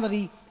in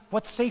reality,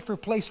 what safer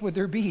place would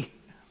there be?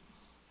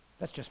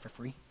 That's just for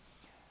free.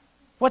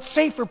 What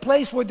safer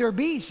place would there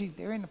be?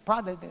 They're in the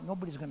product that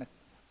nobody's going to,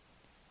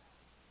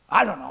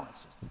 I don't know.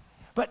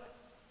 But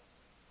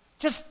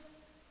just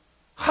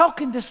how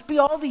can this be?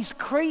 All these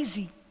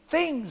crazy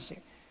things.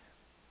 It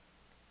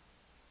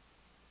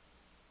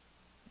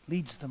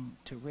leads them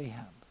to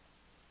Rahab.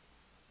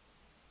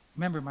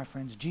 Remember, my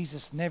friends,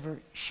 Jesus never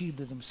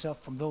shielded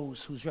himself from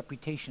those whose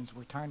reputations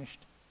were tarnished.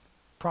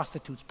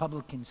 Prostitutes,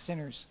 publicans,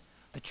 sinners.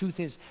 The truth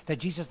is that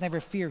Jesus never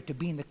feared to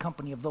be in the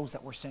company of those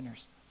that were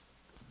sinners.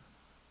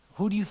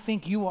 Who do you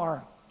think you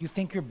are? You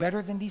think you're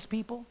better than these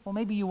people? Well,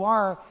 maybe you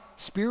are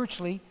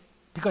spiritually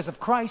because of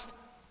Christ,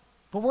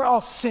 but we're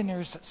all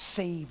sinners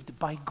saved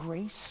by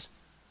grace.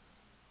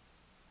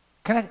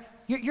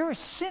 You're a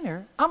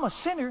sinner. I'm a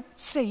sinner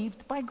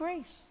saved by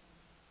grace.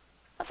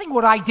 Nothing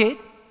what I did.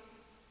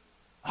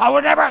 I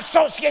would never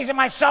associate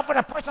myself with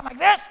a person like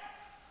this.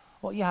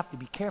 Well, you have to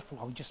be careful.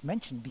 I just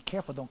mentioned, be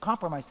careful, don't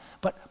compromise.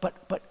 But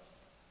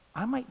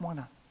I might want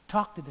to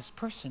talk to this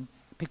person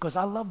because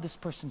I love this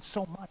person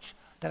so much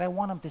that I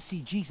want them to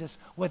see Jesus,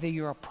 whether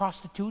you're a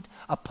prostitute,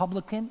 a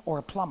publican, or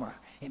a plumber.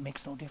 It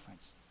makes no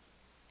difference.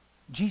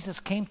 Jesus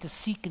came to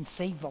seek and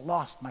save the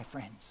lost, my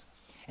friends.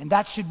 And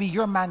that should be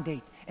your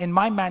mandate and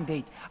my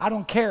mandate. I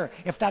don't care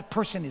if that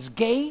person is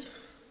gay.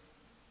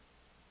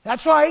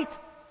 That's right.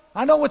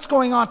 I know what's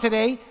going on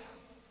today.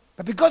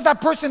 But because that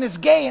person is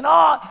gay and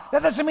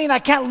that doesn't mean I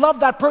can't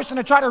love that person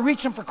and try to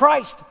reach him for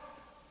Christ.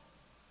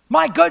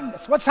 My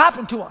goodness, what's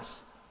happened to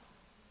us?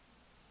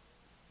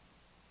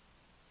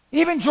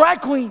 Even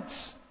drag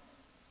queens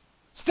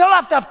still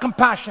have to have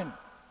compassion.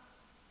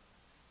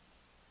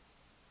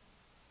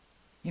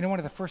 You know, one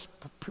of the first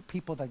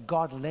people that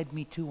God led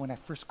me to when I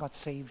first got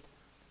saved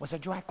was a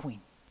drag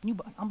queen.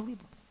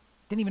 Unbelievable.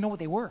 Didn't even know what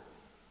they were.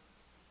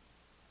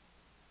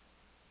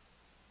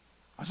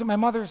 I was at my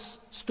mother's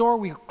store.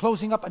 We were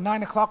closing up at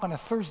 9 o'clock on a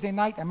Thursday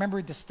night. I remember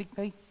it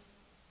distinctly.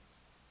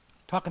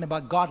 Talking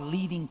about God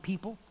leading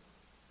people.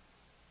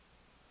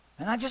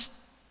 And I just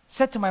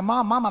said to my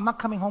mom, I'm not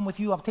coming home with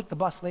you. I'll take the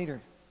bus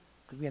later.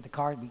 Because we had the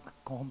car. We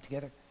go home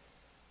together.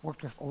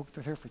 Worked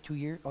with her for a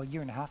year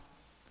and a half.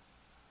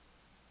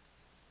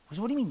 I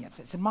said, what do you mean?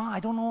 I said, Ma, I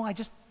don't know. I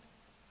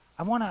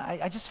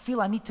just feel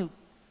I need to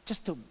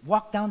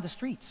walk down the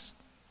streets.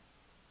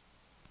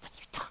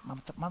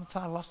 Mom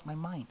thought I lost my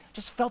mind.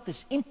 Just felt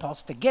this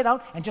impulse to get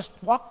out and just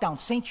walk down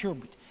St.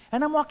 Hubert.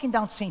 And I'm walking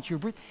down St.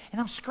 Hubert, and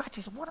I'm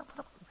scratching. I said, what up?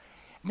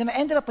 And then I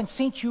ended up in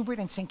St. Hubert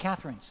and St.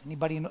 Catharines.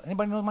 Anybody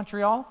know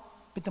Montreal?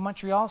 Been to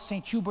Montreal,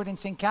 St. Hubert and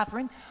St.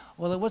 Catherine?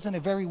 Well, it wasn't a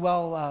very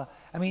well,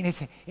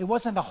 it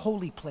wasn't a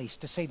holy place,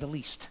 to say the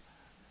least.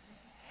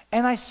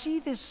 And I see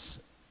this,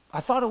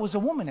 I thought it was a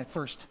woman at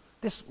first,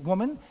 this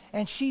woman,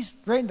 and she's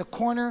right in the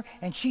corner,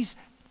 and she's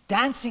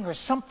dancing or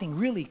something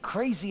really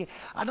crazy.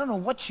 I don't know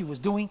what she was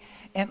doing.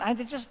 And I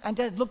just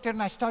looked at her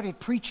and I started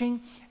preaching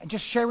and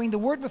just sharing the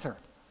word with her.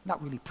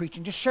 Not really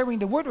preaching, just sharing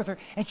the word with her.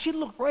 And she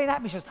looked right at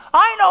me and says,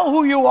 I know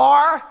who you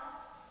are. I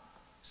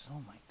said,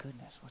 oh my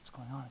goodness, what's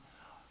going on?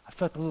 I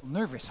felt a little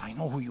nervous. I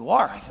know who you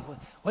are. I said,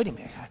 wait a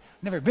minute, I've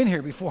never been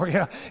here before.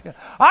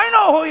 I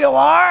know who you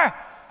are.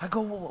 I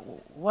go,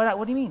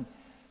 what do you mean?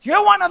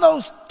 You're one of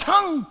those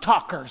tongue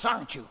talkers,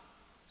 aren't you?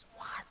 I said,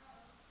 what?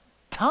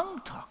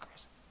 Tongue talkers?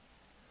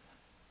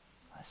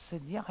 I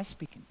said, yeah, I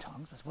speak in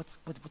tongues. But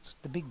what's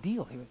the big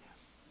deal here?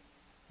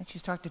 And she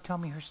started to tell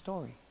me her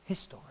story, his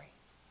story.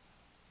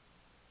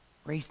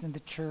 Raised in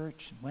the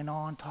church, and went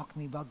on talking to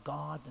me about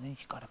God, and then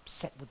she got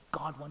upset with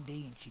God one day,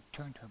 and she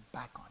turned her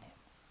back on him.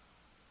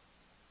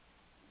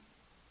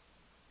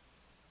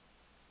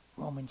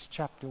 Romans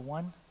chapter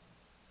 1.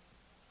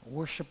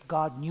 Worshiped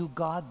God, knew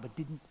God, but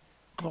didn't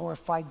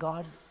glorify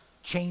God.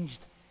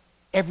 Changed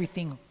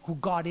everything who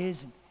God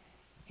is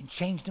and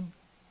changed him.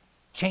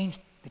 Changed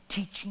the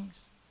teachings.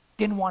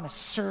 Didn't want to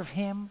serve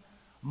him.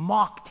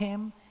 Mocked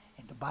him.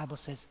 And the Bible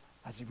says,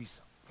 as a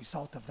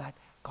result of that,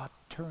 God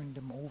turned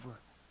them over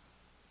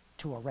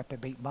to a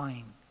reprobate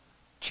mind.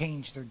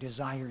 Changed their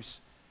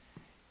desires.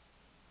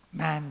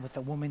 Man with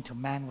a woman to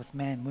man with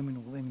man, women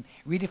with women.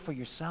 Read it for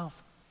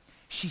yourself.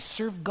 She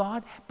served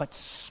God, but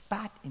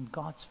spat in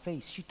God's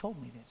face. She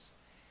told me this.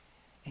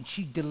 And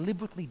she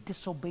deliberately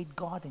disobeyed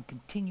God and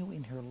continued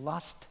in her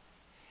lust,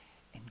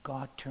 and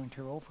God turned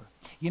her over.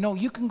 You know,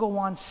 you can go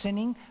on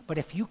sinning, but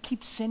if you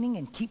keep sinning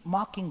and keep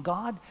mocking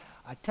God,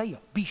 I tell you,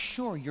 be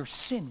sure your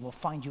sin will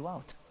find you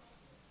out.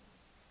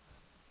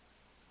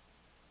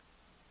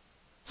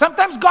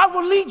 Sometimes God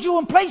will lead you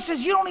in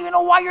places you don't even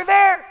know why you're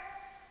there.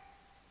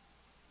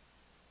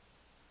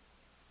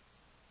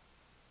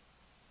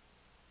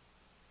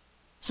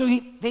 So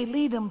they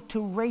lead him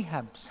to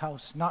Rahab's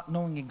house, not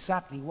knowing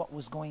exactly what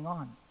was going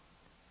on.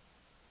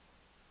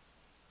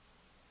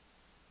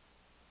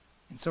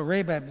 And so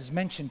Rahab is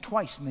mentioned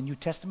twice in the New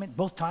Testament.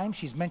 Both times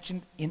she's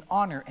mentioned in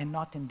honor and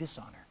not in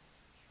dishonor.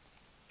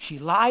 She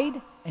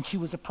lied and she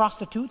was a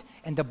prostitute,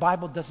 and the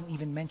Bible doesn't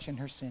even mention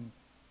her sin.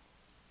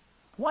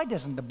 Why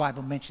doesn't the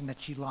Bible mention that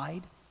she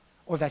lied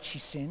or that she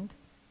sinned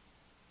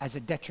as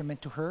a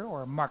detriment to her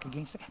or a mark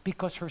against her?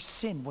 Because her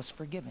sin was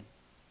forgiven.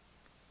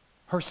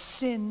 Her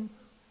sin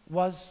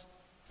was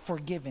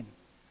forgiven.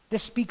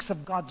 This speaks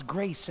of God's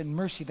grace and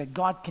mercy, that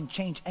God can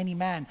change any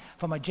man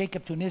from a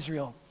Jacob to an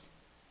Israel,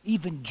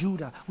 even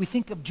Judah. We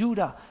think of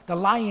Judah, the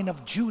Lion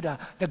of Judah,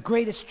 the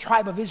greatest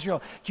tribe of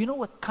Israel. Do you know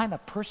what kind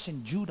of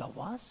person Judah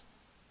was?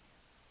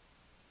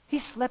 He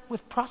slept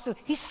with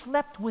prostitutes. He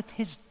slept with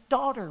his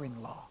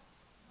daughter-in-law.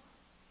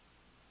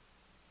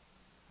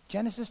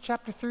 Genesis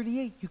chapter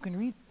 38, you can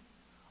read.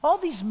 All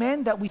these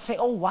men that we say,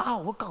 oh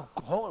wow, look how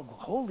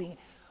holy.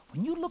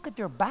 When you look at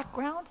their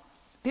background,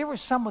 they were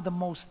some of the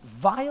most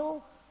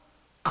vile,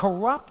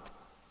 corrupt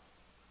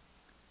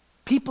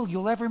people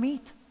you'll ever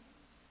meet.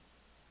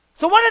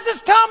 So what does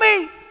this tell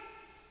me?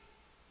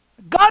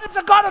 God is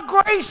a God of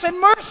grace and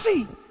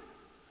mercy.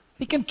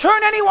 He can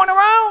turn anyone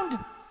around.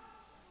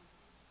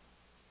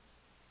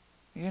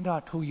 You're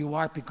not who you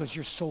are because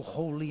you're so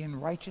holy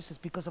and righteous. It's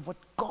because of what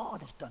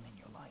God has done in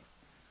your life.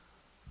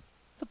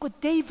 Look what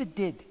David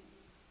did.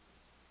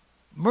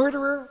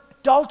 Murderer,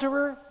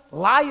 adulterer,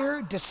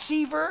 liar,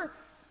 deceiver.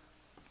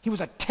 He was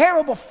a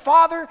terrible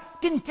father,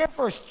 didn't care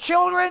for his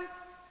children,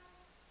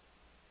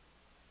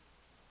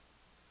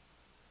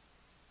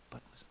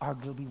 but was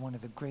arguably one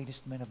of the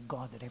greatest men of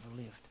God that ever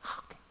lived.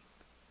 How can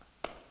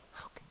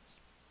this be?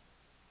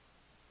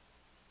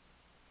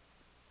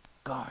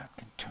 God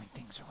can turn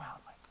things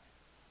around like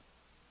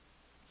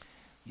that.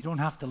 You don't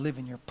have to live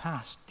in your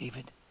past,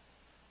 David.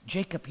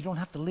 Jacob, you don't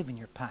have to live in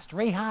your past.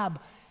 Rahab,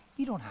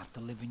 you don't have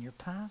to live in your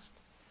past.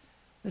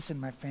 Listen,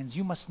 my friends,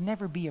 you must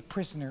never be a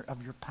prisoner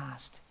of your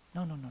past.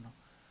 No.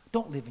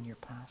 Don't live in your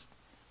past.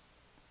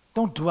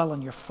 Don't dwell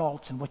on your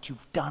faults and what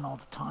you've done all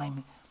the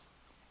time.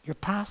 Your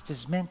past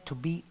is meant to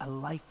be a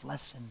life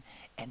lesson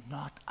and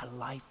not a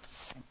life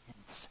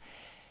sentence.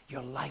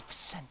 Your life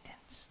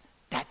sentence,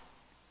 that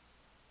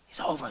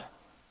is over.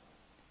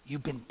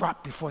 You've been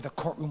brought before the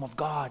courtroom of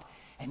God,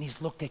 and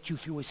he's looked at you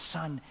through his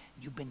Son.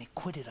 You've been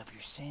acquitted of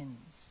your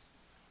sins.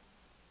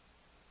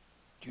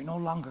 You're no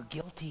longer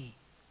guilty.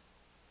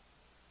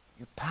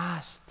 Your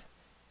past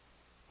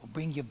will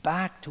bring you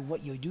back to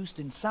what you used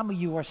to. And some of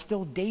you are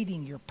still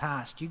dating your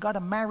past. You got to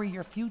marry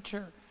your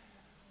future.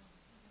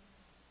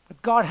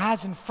 What God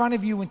has in front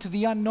of you into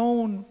the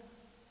unknown.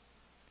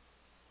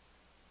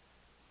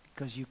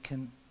 Because you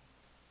can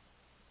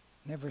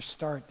never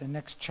start the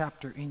next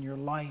chapter in your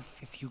life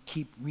if you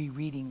keep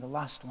rereading the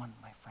last one,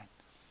 my friend.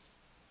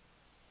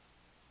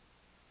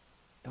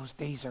 Those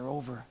days are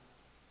over.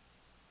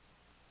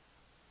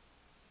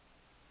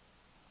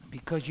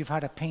 Because you've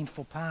had a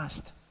painful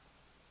past,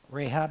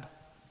 Rahab,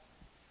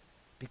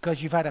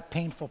 because you've had a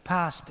painful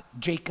past,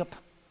 Jacob,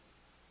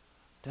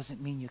 doesn't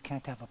mean you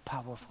can't have a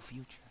powerful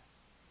future.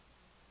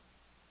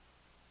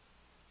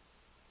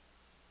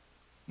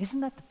 Isn't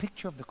that the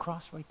picture of the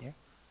cross right there?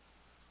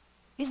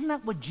 Isn't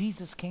that what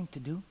Jesus came to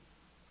do?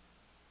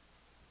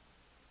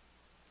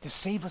 To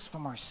save us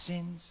from our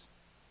sins,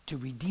 to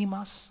redeem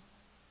us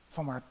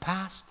from our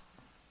past,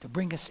 to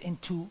bring us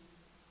into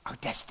our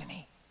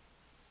destiny.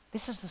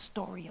 This is the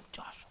story of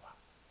Joshua.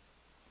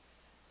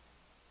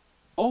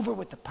 Over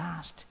with the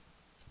past,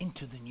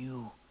 into the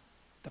new.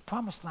 The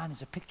promised land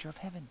is a picture of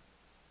heaven.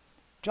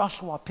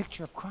 Joshua, a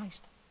picture of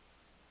Christ.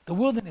 The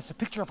wilderness, a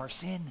picture of our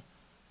sin.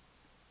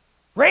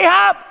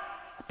 Rahab,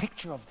 a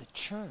picture of the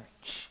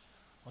church.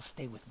 Well,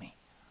 stay with me.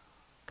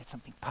 Got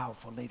something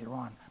powerful later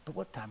on. But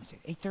what time is it?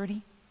 8:30?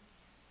 You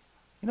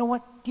know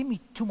what? Give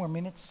me 2 more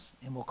minutes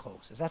and we'll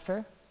close. Is that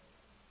fair?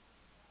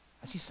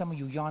 I see some of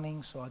you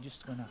yawning, so I'm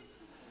just gonna,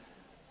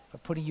 if I'm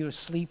putting you to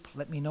sleep,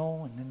 let me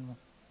know, and then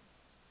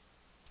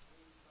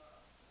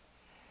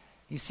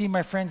you see,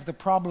 my friends, the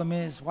problem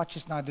is, watch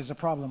this now, there's a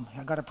problem.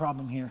 I got a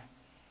problem here,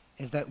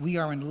 is that we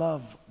are in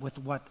love with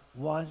what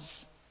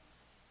was,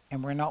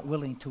 and we're not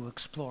willing to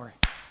explore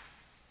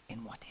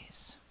in what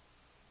is.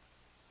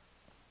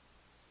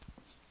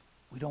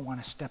 We don't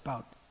want to step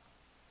out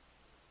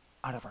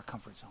of our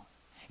comfort zone.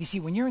 You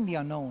see, when you're in the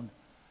unknown,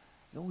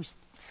 it's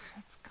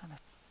kind of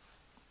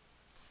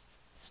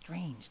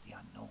strange, the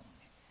unknown.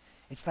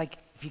 It's like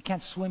if you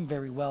can't swim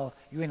very well,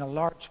 you're in a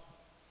large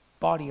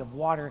body of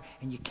water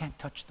and you can't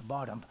touch the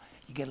bottom,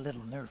 you get a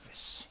little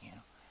nervous, you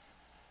know.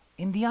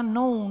 In the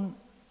unknown,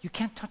 you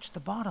can't touch the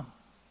bottom.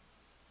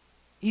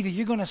 Either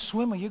you're going to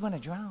swim or you're going to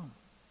drown.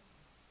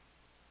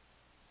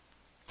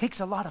 It takes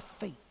a lot of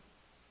faith.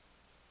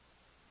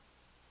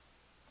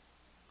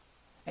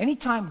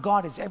 Anytime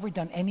God has ever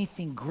done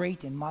anything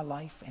great in my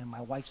life and my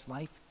wife's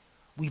life,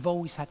 we've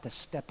always had to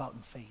step out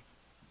in faith.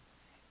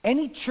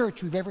 Any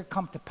church we've ever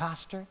come to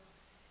pastor,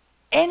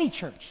 any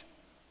church,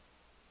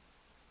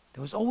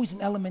 there was always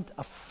an element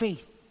of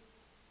faith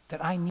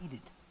that I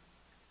needed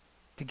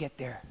to get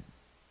there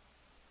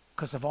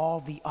because of all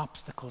the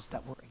obstacles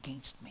that were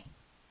against me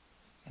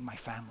and my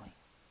family.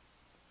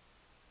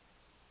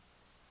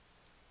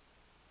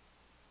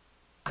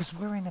 Because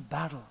we're in a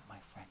battle, my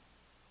friend.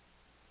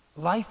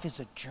 Life is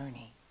a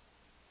journey.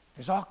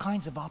 There's all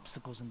kinds of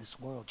obstacles in this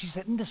world. Jesus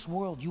said, in this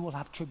world you will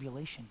have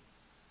tribulation.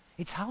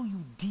 It's how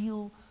you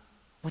deal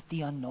with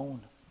the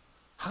unknown,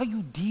 how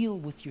you deal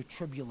with your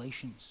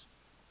tribulations.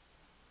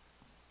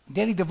 In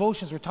daily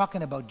devotions, we're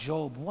talking about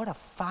Job. What a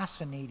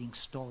fascinating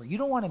story. You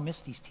don't want to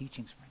miss these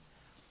teachings, friends.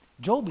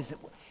 Job is,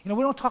 we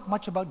don't talk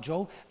much about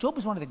Job. Job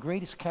is one of the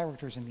greatest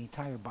characters in the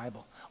entire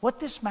Bible. What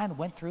this man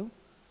went through,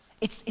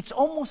 it's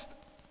almost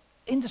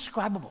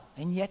indescribable,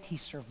 and yet he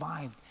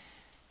survived.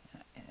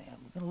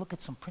 We're going to look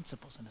at some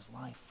principles in his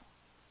life.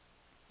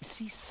 You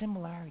see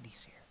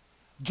similarities here.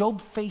 Job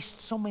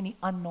faced so many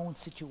unknown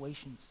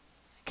situations.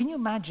 Can you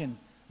imagine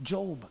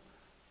Job?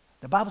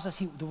 The Bible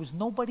says there was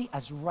nobody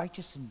as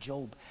righteous as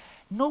Job.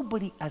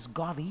 Nobody as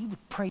godly. He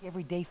would pray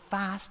every day,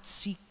 fast,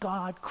 seek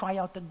God, cry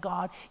out to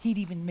God. He'd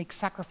even make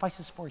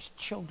sacrifices for his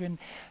children.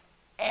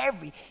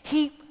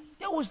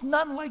 There was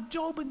none like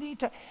Job in the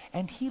entire.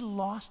 And he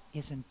lost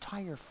his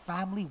entire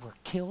family, were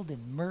killed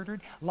and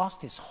murdered,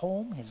 lost his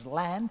home, his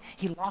land.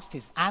 He lost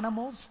his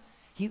animals.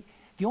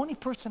 The only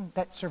person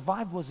that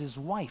survived was his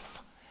wife.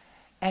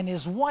 And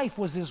his wife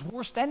was his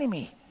worst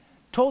enemy.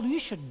 Told him, you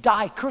should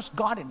die, curse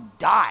God and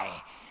die.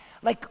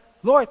 Like,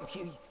 Lord, if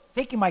you're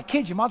taking my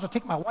kids, you might as well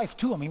take my wife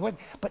too.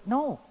 But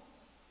no.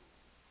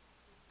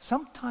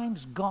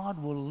 Sometimes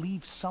God will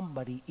leave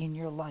somebody in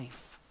your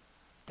life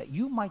that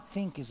you might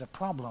think is a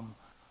problem,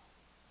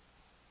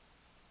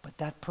 but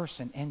that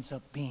person ends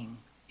up being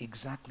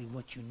exactly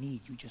what you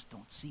need. You just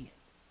don't see it.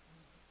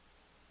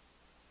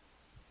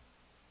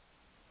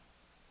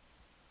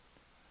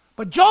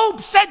 But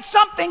Job said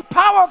something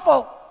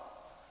powerful.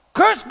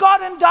 Curse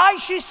God and die,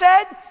 she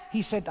said.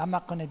 He said, I'm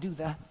not going to do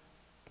that.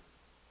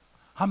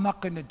 I'm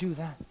not going to do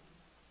that.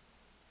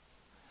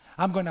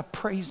 I'm going to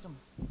praise him.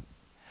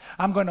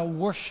 I'm going to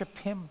worship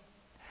him.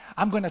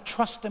 I'm going to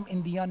trust him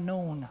in the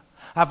unknown.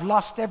 I've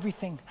lost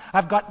everything.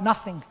 I've got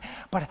nothing.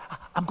 But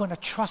I'm going to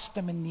trust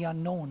him in the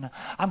unknown.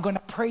 I'm going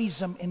to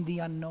praise him in the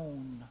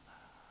unknown.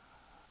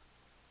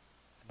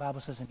 The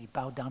Bible says, and he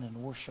bowed down and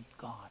worshiped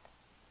God.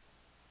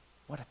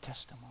 What a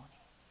testimony.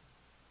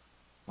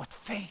 What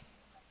faith.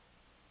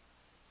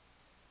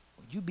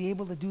 Would you be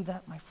able to do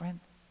that, my friend?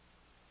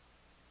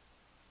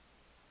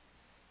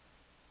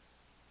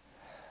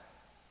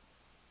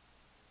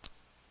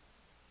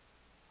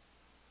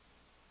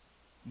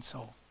 And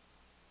so,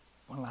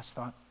 one last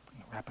thought. We're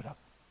going to wrap it up.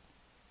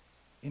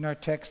 In our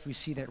text, we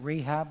see that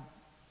Rahab,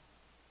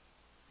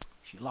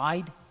 she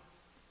lied,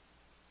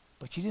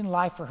 but she didn't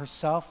lie for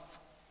herself.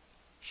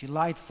 She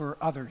lied for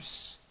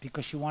others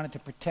because she wanted to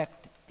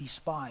protect these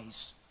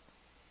spies.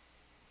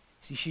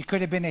 See, she could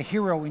have been a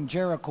hero in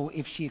Jericho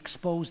if she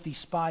exposed these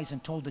spies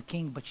and told the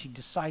king, but she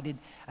decided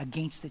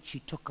against it. She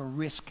took a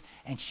risk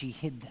and she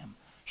hid them.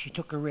 She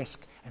took a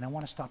risk, and I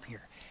want to stop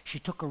here. She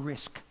took a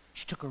risk.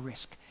 She took a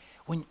risk.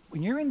 When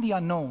you're in the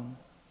unknown,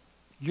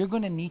 you're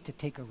going to need to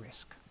take a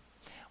risk.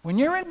 When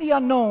you're in the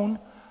unknown,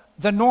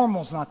 the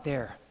normal's not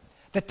there.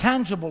 The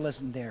tangible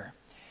isn't there.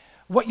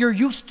 What you're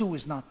used to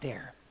is not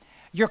there.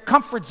 Your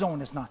comfort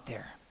zone is not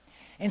there.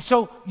 And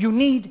so you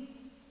need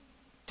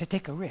to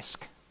take a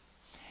risk.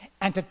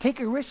 And to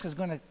take a risk is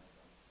going to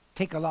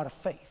take a lot of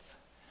faith.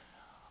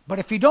 But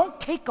if you don't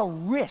take a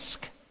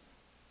risk,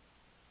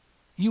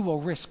 you will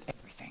risk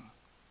everything.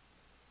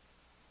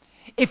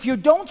 If you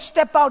don't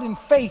step out in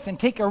faith and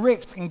take a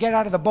risk and get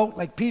out of the boat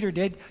like Peter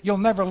did, you'll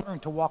never learn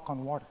to walk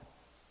on water.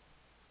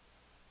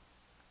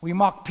 We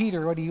mock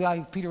Peter.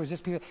 Peter was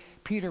this.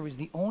 Peter was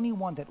the only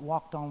one that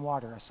walked on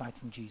water aside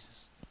from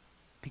Jesus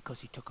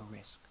because he took a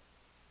risk.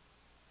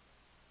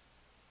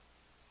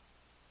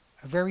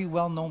 a very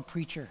well-known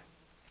preacher.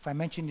 If I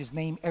mentioned his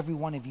name, every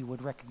one of you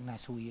would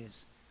recognize who he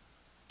is.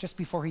 Just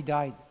before he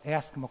died, they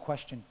asked him a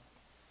question.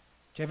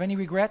 Do you have any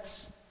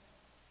regrets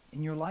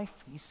in your life?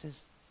 He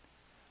says,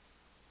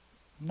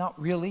 not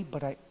really,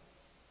 but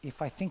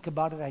if I think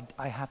about it,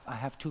 I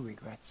have two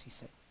regrets, he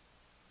said.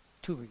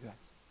 Two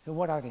regrets. So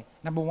what are they?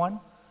 Number one,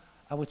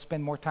 I would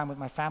spend more time with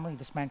my family.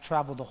 This man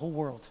traveled the whole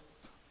world.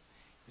 He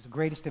was the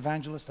greatest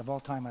evangelist of all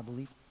time, I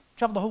believe.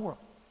 Traveled the whole world.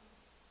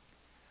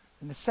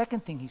 And the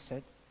second thing he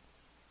said,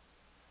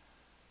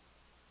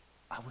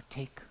 I would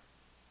take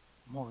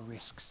more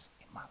risks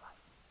in my life.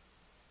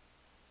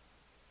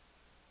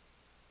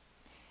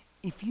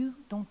 If you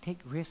don't take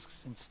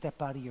risks and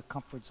step out of your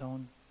comfort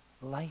zone,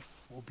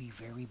 life will be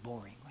very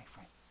boring, my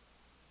friend.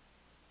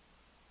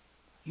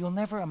 You'll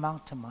never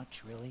amount to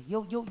much, really.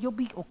 You'll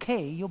be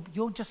okay.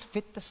 You'll just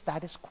fit the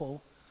status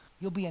quo.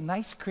 You'll be a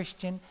nice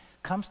Christian,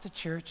 comes to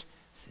church,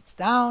 sits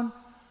down,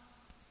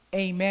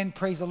 amen,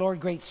 praise the Lord,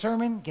 great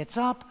sermon, gets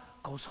up,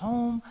 goes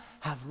home,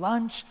 have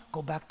lunch,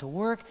 go back to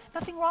work.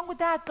 Nothing wrong with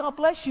that. God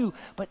bless you.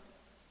 But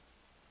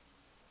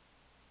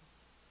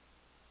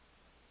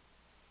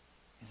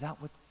is that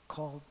what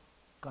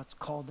God's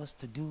called us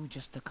to do,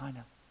 just to kind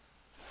of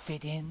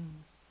fit in,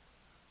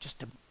 just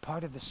to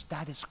part of the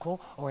status quo?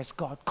 Or has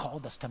God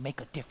called us to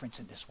make a difference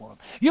in this world?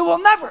 You will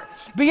never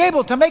be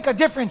able to make a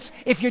difference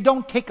if you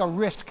don't take a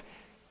risk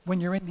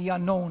when you're in the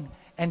unknown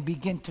and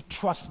begin to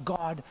trust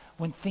God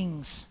when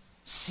things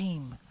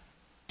seem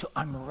to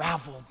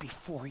unravel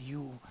before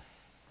you.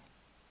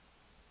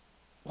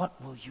 What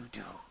will you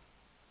do?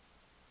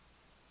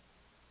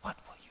 What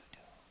will you do?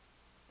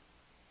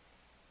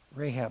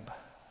 Rahab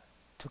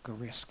took a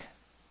risk.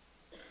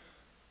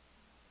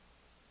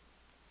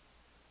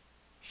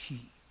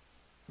 She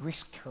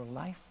risked her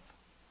life,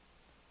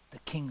 the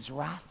king's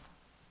wrath,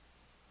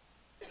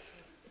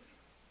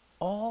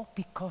 all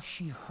because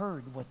she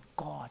heard what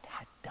God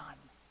had done.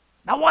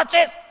 Now watch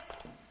this.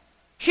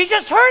 She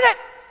just heard it.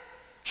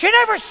 She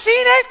never seen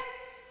it.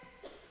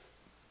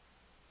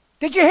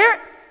 Did you hear it?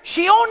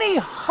 She only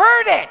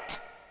heard it,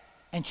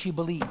 and she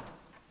believed.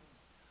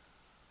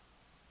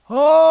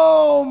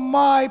 Oh,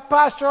 my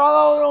pastor,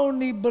 I'll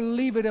only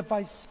believe it if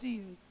I see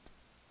it.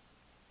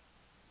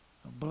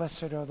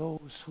 Blessed are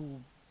those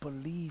who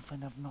believe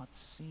and have not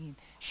seen.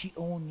 She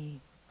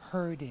only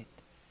heard it.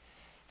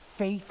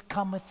 Faith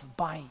cometh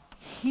by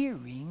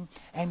hearing,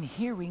 and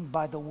hearing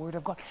by the word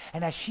of God.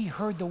 And as she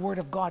heard the word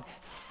of God,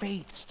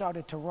 faith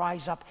started to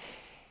rise up,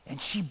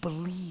 and she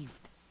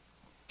believed.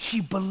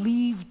 She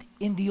believed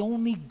in the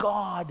only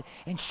God,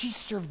 and she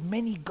served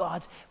many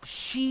gods.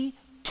 She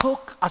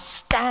took a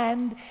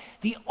stand,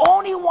 the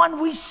only one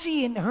we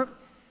see in her.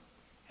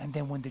 And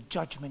then when the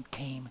judgment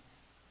came,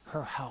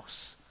 her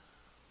house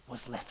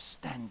was left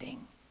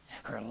standing.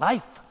 Her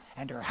life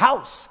and her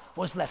house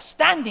was left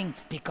standing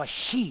because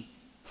she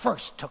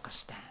first took a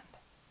stand.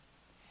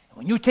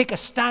 When you take a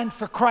stand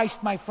for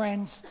Christ, my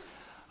friends,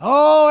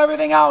 oh,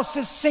 everything else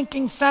is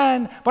sinking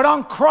sand, but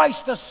on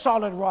Christ, the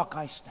solid rock,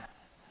 I stand.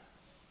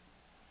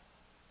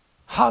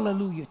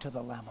 Hallelujah to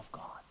the Lamb of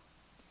God.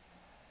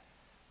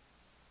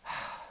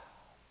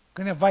 I'm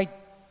going to invite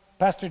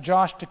Pastor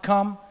Josh to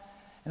come.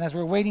 And as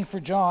we're waiting for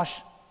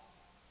Josh,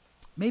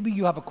 maybe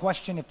you have a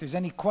question. If there's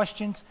any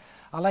questions,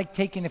 I like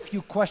taking a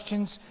few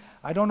questions.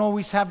 I don't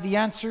always have the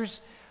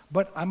answers,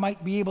 but I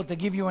might be able to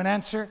give you an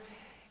answer.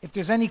 If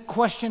there's any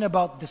question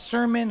about the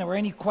sermon, or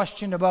any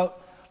question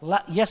about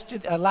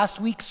last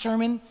week's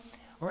sermon,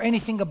 or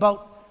anything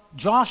about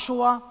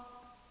Joshua,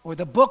 or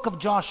the book of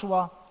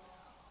Joshua,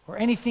 or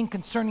anything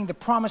concerning the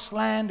promised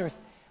land, or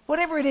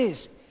whatever it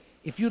is,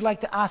 if you'd like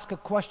to ask a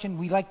question,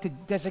 we like to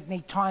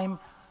designate time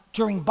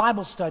during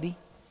Bible study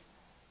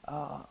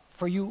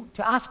for you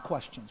to ask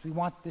questions. We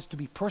want this to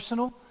be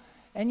personal.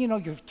 And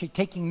you're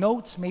taking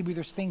notes. Maybe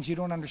there's things you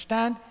don't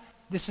understand.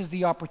 This is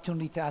the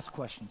opportunity to ask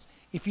questions.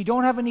 If you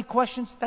don't have any questions,